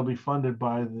 hopefully that'll be funded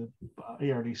by the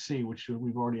ARDC, which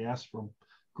we've already asked for a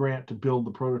grant to build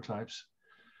the prototypes.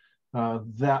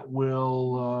 That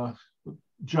will,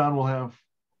 John will have,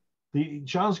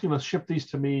 John's going to ship these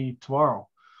to me tomorrow.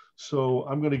 So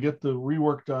I'm going to get the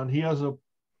rework done. He has a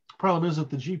problem is that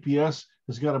the GPS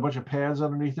has got a bunch of pads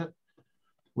underneath it,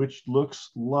 which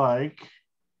looks like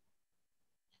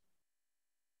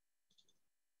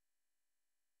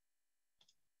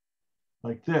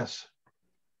this.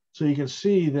 So you can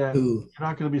see that you're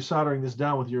not going to be soldering this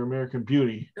down with your American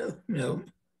Beauty. No.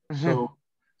 So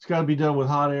it's got to be done with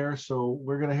hot air. So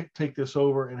we're going to take this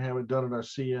over and have it done at our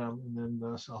CM, and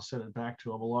then I'll send it back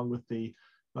to him along with the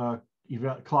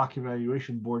clock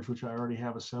evaluation boards, which I already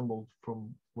have assembled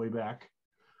from way back.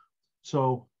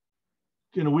 So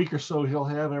in a week or so, he'll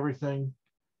have everything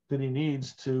that he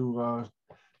needs to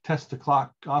test the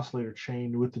clock oscillator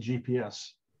chain with the GPS.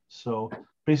 So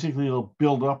basically, it'll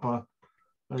build up a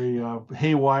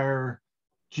haywire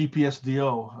GPS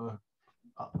DO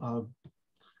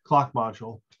clock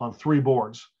module on 3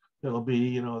 boards. It'll be,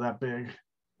 you know, that big.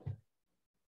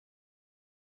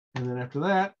 And then after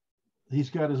that, he's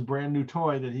got his brand new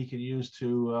toy that he can use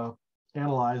to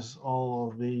analyze all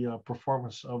of the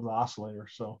performance of the oscillator.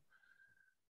 So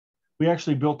we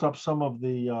actually built up some of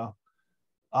the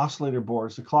oscillator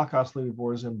boards, the clock oscillator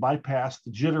boards, and bypassed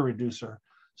the jitter reducer.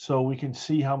 So we can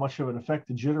see how much of an effect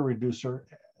the jitter reducer,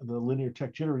 the Linear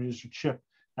Tech jitter reducer chip,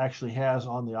 actually has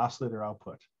on the oscillator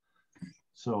output.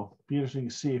 So it'll be interesting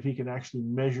to see if he can actually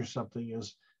measure something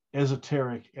as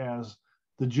esoteric as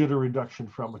the jitter reduction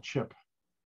from a chip.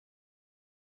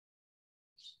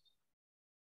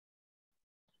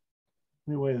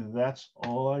 Anyway, that's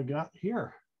all I got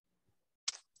here.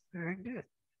 Very good.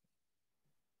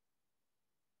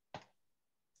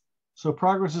 So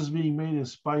progress is being made in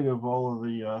spite of all of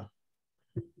the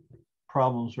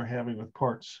problems we're having with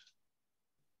parts.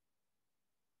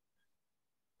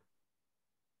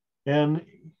 And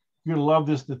you're gonna love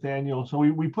this, Nathaniel. So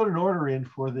we put an order in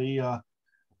for the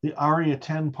ARIA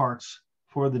 10 parts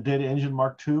for the Data Engine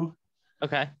Mark II.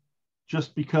 Okay.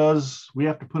 Just because we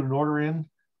have to put an order in,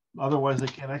 otherwise they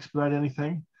can't expedite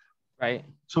anything. Right.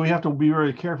 So we have to be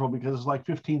very careful because it's like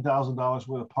 $15,000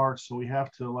 worth of parts. So we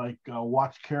have to like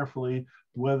watch carefully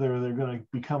whether they're going to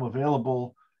become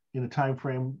available in a time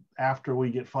frame after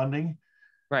we get funding.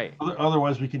 Right.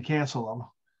 Otherwise, we can cancel them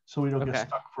so we don't get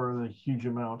stuck for the huge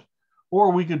amount.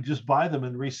 Or we could just buy them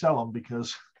and resell them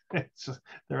because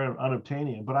they're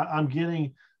unobtainium. But I'm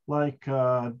getting like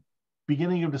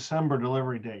beginning of December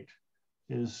delivery date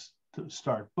is to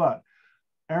start. But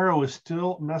Arrow is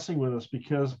still messing with us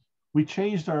because we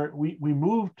changed we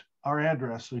moved our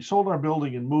address. We sold our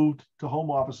building and moved to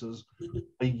home offices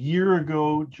a year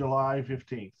ago, July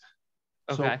 15th.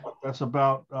 Okay. So that's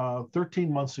about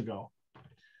 13 months ago.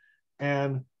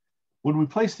 And when we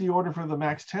placed the order for the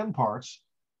Max 10 parts,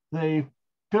 they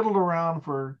fiddled around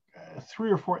for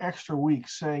 3 or 4 extra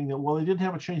weeks saying that, well, they didn't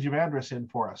have a change of address in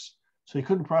for us. So they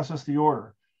couldn't process the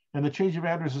order. And the change of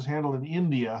address is handled in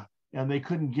India, and they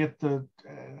couldn't get the...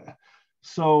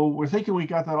 So we're thinking we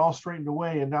got that all straightened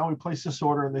away, and now we place this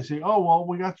order, and they say, "Oh well,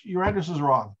 we got your address is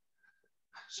wrong."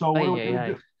 So what are we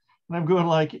gonna do? And I'm going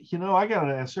like, you know, I got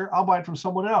an answer. I'll buy it from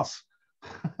someone else.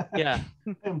 Yeah.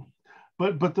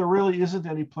 but there really isn't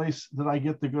any place that I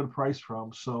get the good price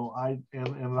from. So I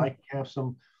have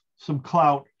some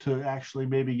clout to actually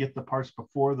maybe get the parts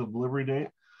before the delivery date.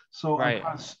 So right.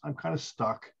 I'm kind of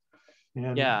stuck,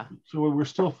 and yeah. So we're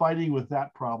still fighting with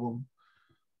that problem.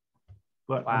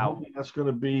 But wow. I'm hoping that's going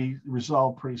to be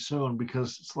resolved pretty soon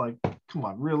because it's like, come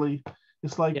on, really?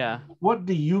 It's like, what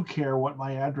do you care what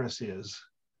my address is?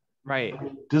 Right. I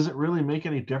mean, does it really make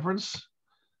any difference?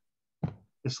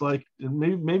 It's like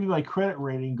maybe my credit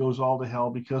rating goes all to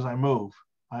hell because I move.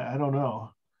 I don't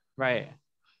know. Right.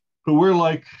 But we're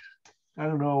like, I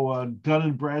don't know, Dun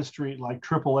 & Bradstreet, like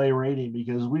AAA rating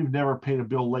because we've never paid a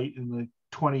bill late in the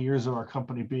 20 years of our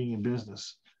company being in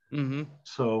business. Mm-hmm.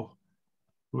 So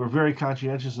we're very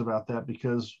conscientious about that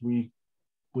because we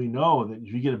know that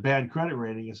if you get a bad credit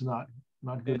rating, it's not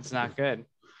good. It's not good.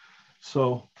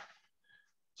 So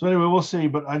anyway, we'll see.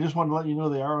 But I just wanted to let you know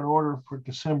they are in order for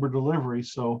December delivery.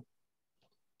 So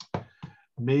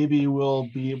maybe we'll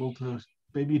be able to.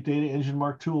 Maybe Data Engine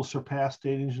Mark II will surpass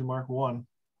Data Engine Mark I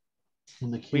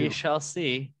in the queue. We shall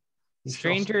see.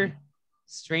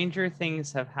 Stranger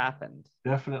things have happened.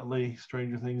 Definitely,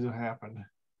 stranger things have happened.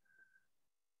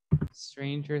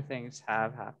 Stranger things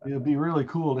have happened. It'd be really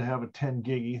cool to have a 10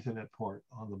 gig Ethernet port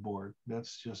on the board.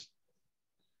 That's just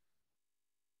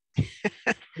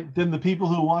Then the people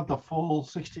who want the full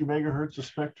 60 megahertz of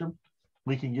spectrum,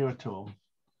 we can give it to them.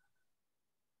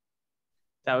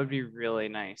 That would be really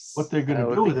nice. What they're going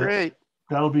to do with it,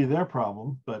 that'll be their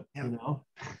problem. But you know,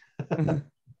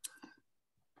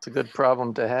 it's a good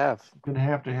problem to have. Going to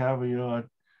have a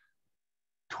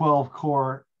 12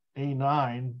 core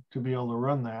A9 to be able to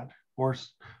run that. Or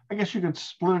I guess you could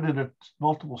split it into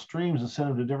multiple streams and send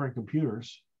them to different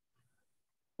computers.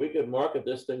 We could market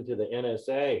this thing to the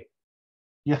NSA.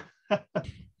 Yeah.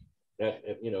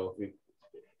 You know,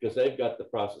 because they've got the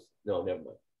process. No, never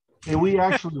mind. And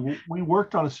we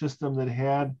worked on a system that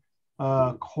had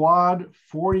quad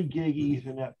 40 gig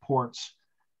Ethernet ports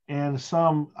and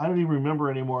some, I don't even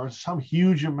remember anymore, some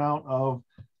huge amount of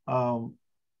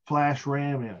flash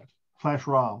RAM in it, flash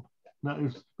ROM. Now, it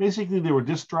was, basically, they were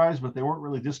disk drives, but they weren't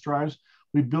really disk drives.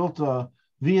 We built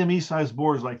VME size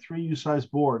boards, like 3U size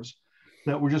boards,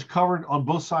 that were just covered on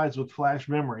both sides with flash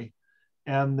memory.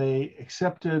 And they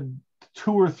accepted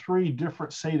 2 or 3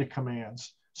 different SATA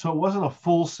commands. So it wasn't a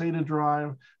full SATA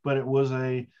drive, but it was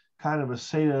a kind of a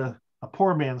SATA, a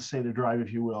poor man's SATA drive,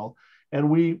 if you will. And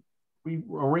we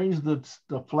arranged the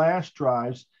flash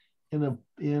drives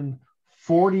in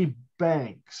 40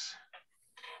 banks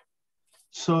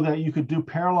so that you could do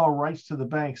parallel writes to the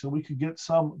bank. So we could get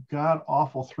some god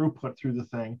awful throughput through the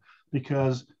thing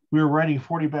because we were writing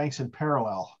 40 banks in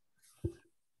parallel.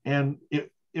 And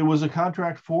it was a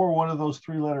contract for one of those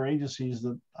 3-letter agencies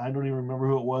that I don't even remember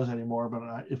who it was anymore,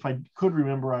 but if I could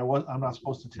remember, I'm not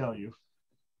supposed to tell you.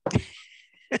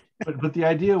 but the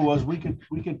idea was we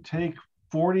could take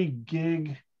 4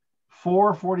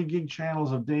 40 gig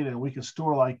channels of data, and we could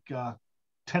store like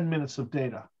 10 minutes of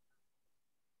data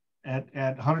at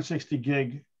 160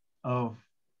 gig of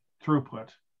throughput.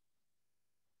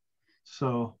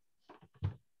 So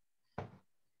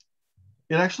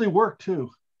it actually worked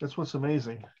too. That's what's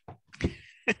amazing.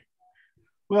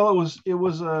 Well, it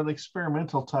was an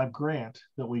experimental type grant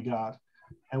that we got,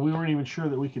 and we weren't even sure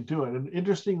that we could do it. And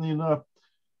interestingly enough,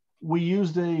 we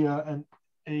used a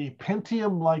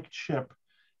Pentium-like chip.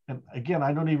 And again,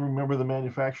 I don't even remember the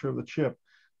manufacturer of the chip,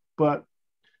 but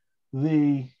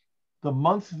the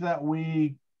month that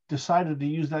we decided to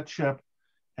use that chip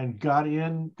and got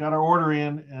our order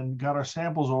in and got our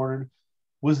samples ordered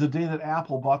was the day that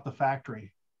Apple bought the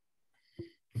factory.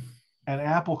 And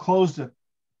Apple closed it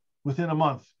within a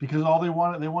month because all they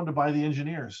wanted to buy the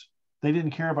engineers. They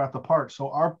didn't care about the parts.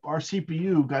 So our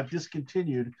CPU got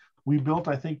discontinued. We built,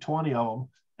 I think, 20 of them,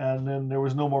 and then there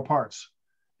was no more parts.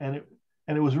 And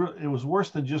it was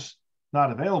worse than just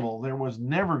not available. There was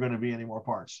never going to be any more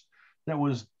parts.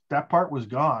 That part was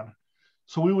gone.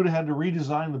 So we would have had to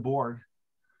redesign the board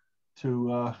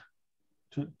to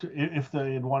if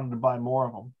they had wanted to buy more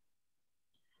of them.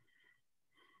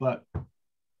 But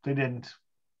they didn't.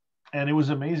 And it was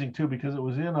amazing too, because it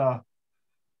was in a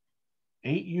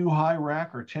 8U high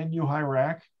rack or 10U high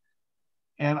rack.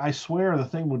 And I swear the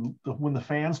thing would, when the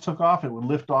fans took off, it would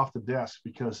lift off the desk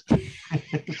because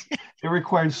it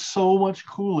required so much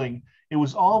cooling. It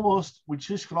was almost, we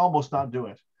just could almost not do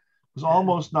it. It was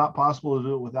almost not possible to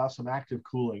do it without some active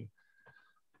cooling.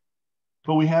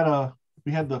 But we had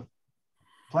the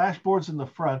flash boards in the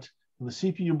front and the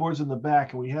CPU boards in the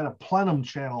back, and we had a plenum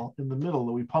channel in the middle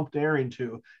that we pumped air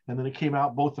into, and then it came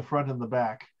out both the front and the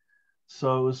back.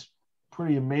 So it was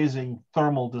pretty amazing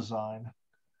thermal design.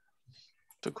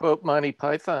 To quote Monty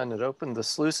Python, it opened the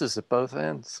sluices at both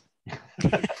ends.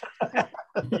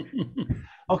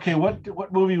 Okay,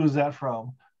 what movie was that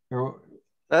from?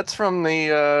 That's from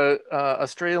the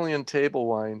Australian table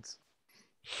wines.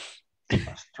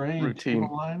 Australian routine.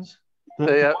 table wines?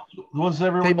 The ones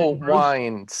everyone table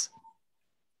wines,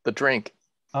 the drink.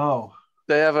 Oh.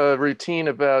 They have a routine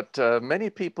about many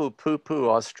people poo-poo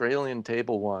Australian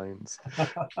table wines.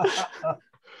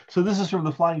 So this is from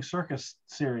the Flying Circus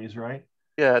series, right?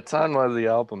 Yeah, it's on one of the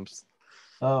albums.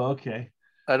 Oh, okay.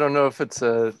 I don't know if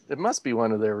it must be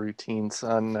one of their routines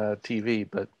on TV,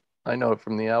 but I know it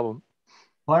from the album.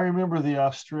 Well, I remember the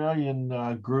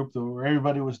Australian group where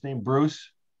everybody was named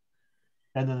Bruce.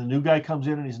 And then the new guy comes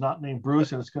in and he's not named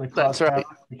Bruce, and it's going to cause That's right.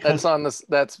 Because... That's on this.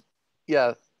 That's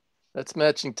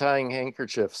Matching Tying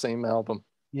Handkerchief, same album.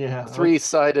 Yeah.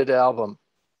 Three-sided album.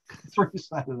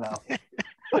 Three-sided album.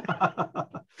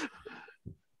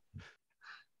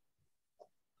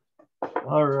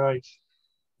 All right.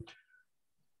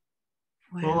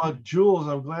 Well, Jules,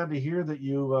 I'm glad to hear that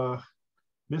you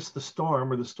missed the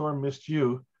storm, or the storm missed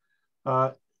you.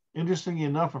 Interestingly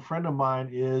enough, a friend of mine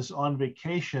is on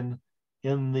vacation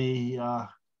in the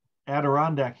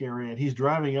Adirondack area, and he's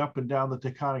driving up and down the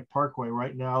Taconic Parkway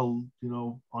right now, you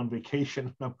know, on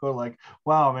vacation. I'm going like,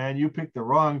 wow, man, you picked the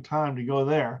wrong time to go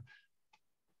there.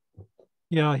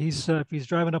 Yeah, he's if he's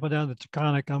driving up and down the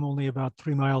Taconic, I'm only about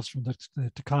 3 miles from the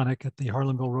Taconic at the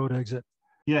Harlanville Road exit.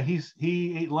 Yeah,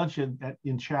 he ate lunch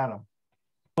in Chatham.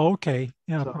 Okay,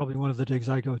 yeah, So, probably one of the digs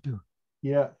I go to.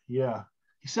 yeah.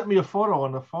 He sent me a photo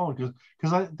on the phone because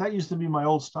that used to be my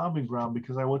old stomping ground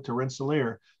because I went to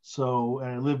Rensselaer, so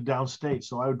and I lived downstate,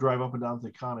 so I would drive up and down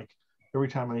the Taconic every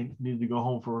time I needed to go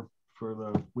home for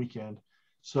the weekend.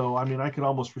 So I mean, I could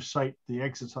almost recite the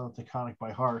exits on the Taconic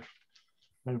by heart.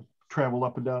 I've traveled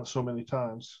up and down so many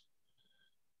times.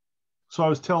 So I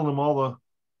was telling them all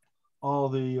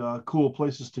the cool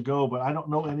places to go, but I don't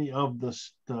know any of the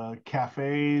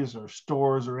cafes or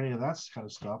stores or any of that kind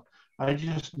of stuff. I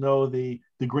just know the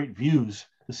great views,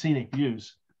 the scenic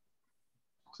views.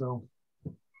 So.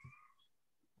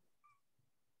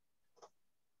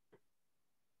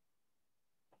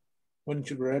 When did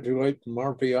you graduate from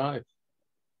RPI?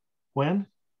 When?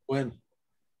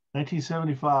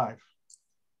 1975.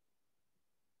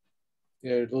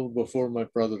 Yeah, a little before my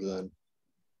brother then.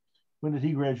 When did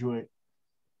he graduate?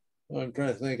 I'm trying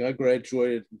to think. I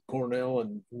graduated from Cornell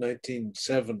in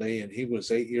 1970, and he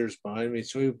was 8 years behind me,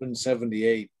 so he would have been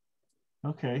 78.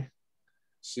 Okay.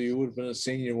 So you would have been a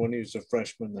senior when he was a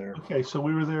freshman there. Okay, so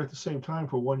we were there at the same time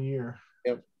for 1 year.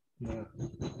 Yep. Yeah.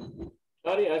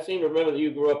 Scotty, I seem to remember that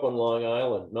you grew up on Long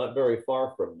Island, not very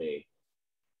far from me.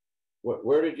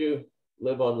 Where did you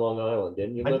live on Long Island?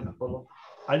 Didn't you live on Long?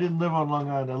 I didn't live on Long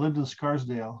Island. I lived in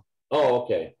Scarsdale. Oh,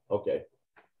 okay.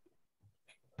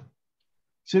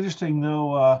 It's interesting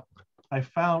though. I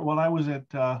found while I was at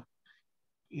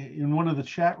in one of the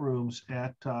chat rooms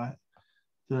at the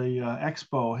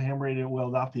Expo, Ham Radio, well,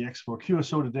 not the Expo,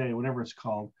 QSO Today, whatever it's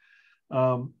called.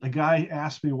 A guy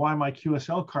asked me why my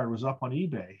QSL card was up on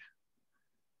eBay,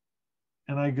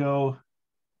 and I go,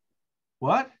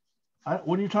 "What?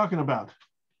 What are you talking about?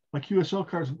 My QSL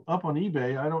card's up on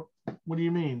eBay. I don't. What do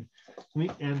you mean?"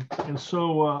 And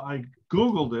so I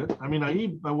Googled it. I mean, I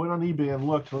went on eBay and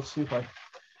looked. Let's see if I.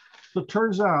 So it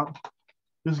turns out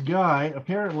this guy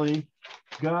apparently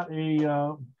got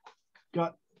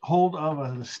hold of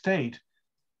an estate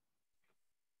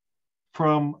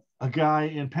from a guy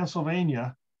in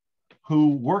Pennsylvania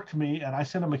who worked me, and I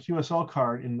sent him a QSL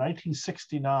card in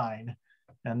 1969.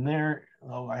 And there,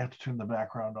 oh, I have to turn the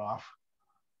background off.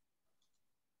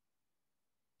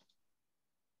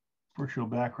 Virtual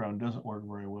background doesn't work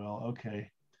very well.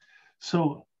 Okay.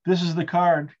 So this is the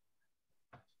card.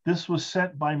 This was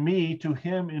sent by me to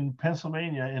him in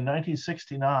Pennsylvania in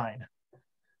 1969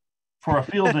 for a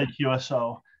field day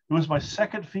QSO. It was my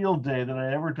second field day that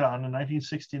I ever done in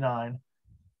 1969.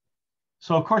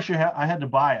 So of course I had to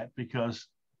buy it because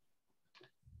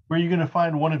where are you going to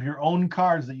find one of your own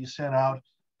cards that you sent out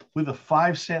with a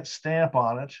 5-cent stamp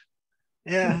on it?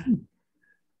 Yeah.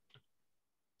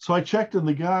 So I checked, and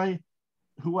the guy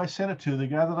who I sent it to, the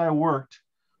guy that I worked,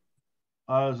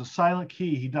 was a silent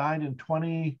key. He died in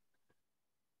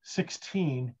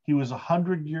 2016. He was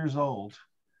 100 years old.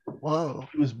 Whoa.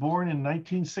 He was born in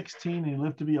 1916 and he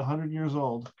lived to be 100 years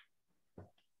old.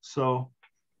 So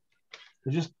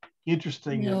it's just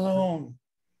interesting. Leave me alone.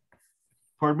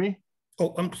 Pardon me?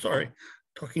 Oh, I'm sorry.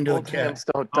 Talking to Old the cat. hands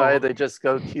don't die, they just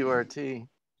go QRT.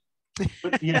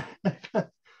 But yeah.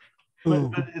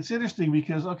 But it's interesting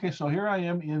because, okay, so here I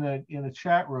am in a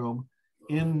chat room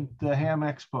in the Ham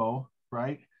Expo,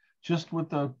 right? Just with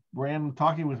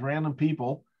talking with random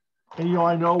people. And, you know,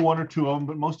 I know one or two of them,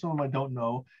 but most of them I don't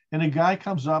know. And a guy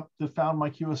comes up that found my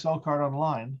QSL card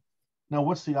online. Now,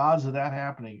 what's the odds of that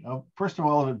happening? First of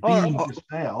all, of it being for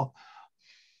sale.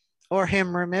 Or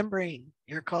him remembering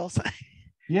your call sign.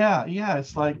 Yeah.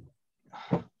 It's like,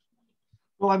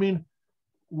 well, I mean,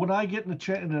 when I get in a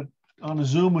chat on a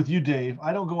Zoom with you, Dave,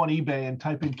 I don't go on eBay and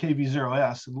type in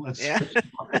KV0S and let's,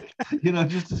 you know,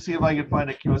 just to see if I can find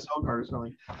a QSL card or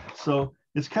something. So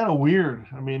it's kind of weird.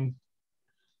 I mean,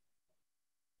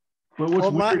 but what's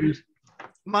weird is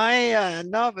my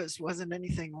novice wasn't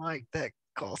anything like that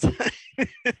call sign.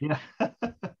 Yeah.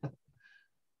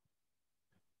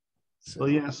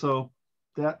 So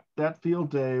that field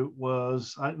day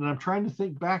was, and I'm trying to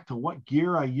think back to what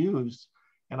gear I used.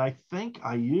 And I think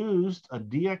I used a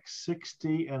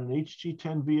DX60 and an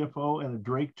HG10 VFO and a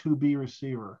Drake 2B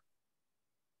receiver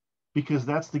because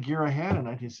that's the gear I had in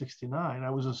 1969. I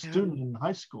was a student in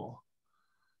high school.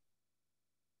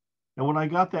 And when I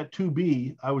got that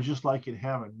 2B, I was just like in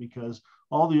heaven because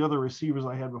all the other receivers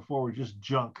I had before were just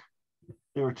junk.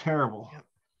 They were terrible.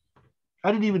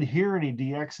 I didn't even hear any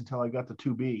DX until I got the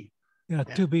 2B. Yeah,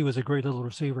 2B was a great little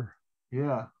receiver.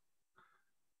 Yeah.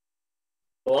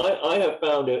 Well, I have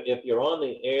found if you're on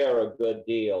the air a good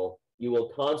deal, you will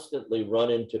constantly run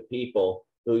into people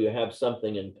who you have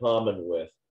something in common with.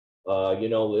 You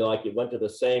know, like you went to the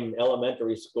same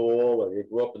elementary school or you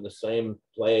grew up in the same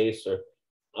place. Or,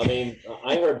 I mean,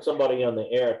 I heard somebody on the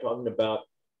air talking about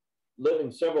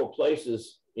living several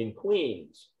places in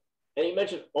Queens. And he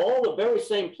mentioned all the very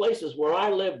same places where I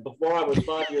lived before I was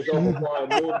 5 years old, before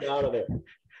I moved out of there.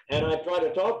 And I tried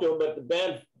to talk to him, but the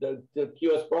band, the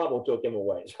QS Bravo took him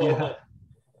away. So yeah.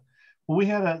 Well, we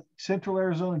had a Central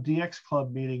Arizona DX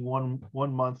Club meeting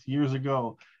one month years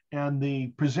ago, and the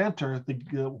presenter,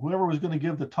 whoever was going to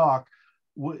give the talk,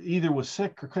 either was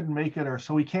sick or couldn't make it, or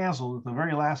so he canceled at the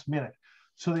very last minute.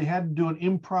 So they had to do an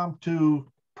impromptu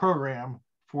program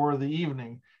for the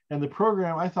evening. And the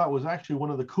program I thought was actually one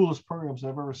of the coolest programs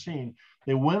I've ever seen.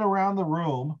 They went around the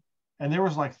room, and there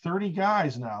was like 30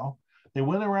 guys now. They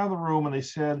went around the room and they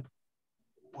said,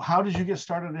 how did you get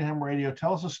started in ham radio?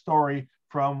 Tell us a story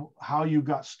from how you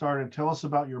got started. Tell us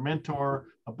about your mentor,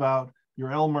 about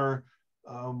your Elmer,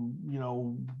 you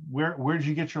know, where did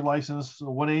you get your license?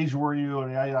 What age were you?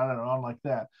 And I don't know, like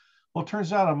that. Well, it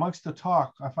turns out amongst the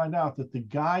talk, I find out that the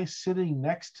guy sitting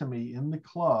next to me in the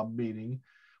club meeting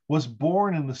was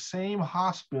born in the same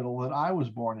hospital that I was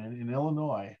born in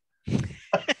Illinois.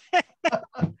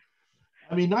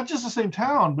 I mean, not just the same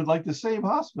town, but like the same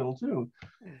hospital too.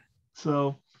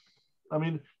 So, I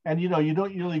mean, and you know, you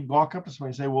don't really walk up to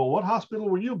somebody and say, well, what hospital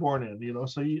were you born in? You know,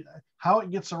 so how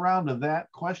it gets around to that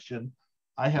question,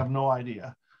 I have no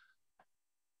idea.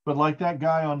 But like that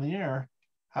guy on the air,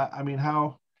 I mean,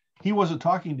 how he wasn't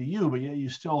talking to you, but yet you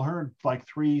still heard like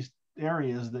 3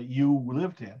 areas that you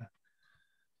lived in.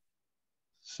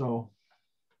 So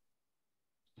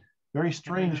very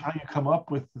strange how you come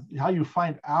up with, how you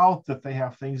find out that they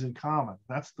have things in common.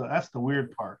 That's the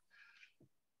weird part.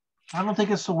 I don't think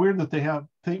it's so weird that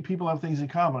people have things in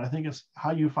common. I think it's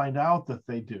how you find out that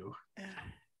they do.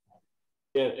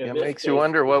 It makes you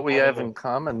wonder what we have in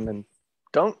common and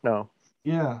don't know.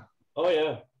 Yeah. Oh,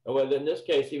 yeah. Well, in this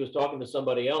case, he was talking to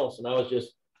somebody else, and I was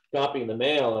just copying the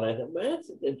mail, and I thought, man,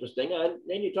 that's interesting.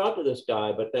 Then you talk to this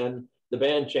guy, but then the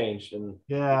band changed, and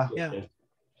yeah.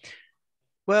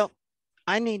 Well,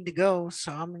 I need to go,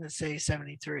 so I'm going to say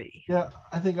 73. Yeah,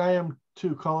 I think I am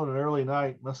too. Call it an early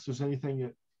night, unless there's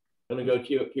anything. I'm going to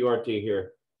go QRT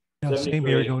here. Yeah, same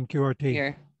here, going QRT.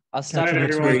 Here, I'll stop Catch you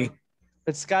next week.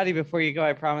 But Scotty, before you go,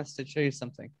 I promised to show you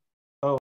something.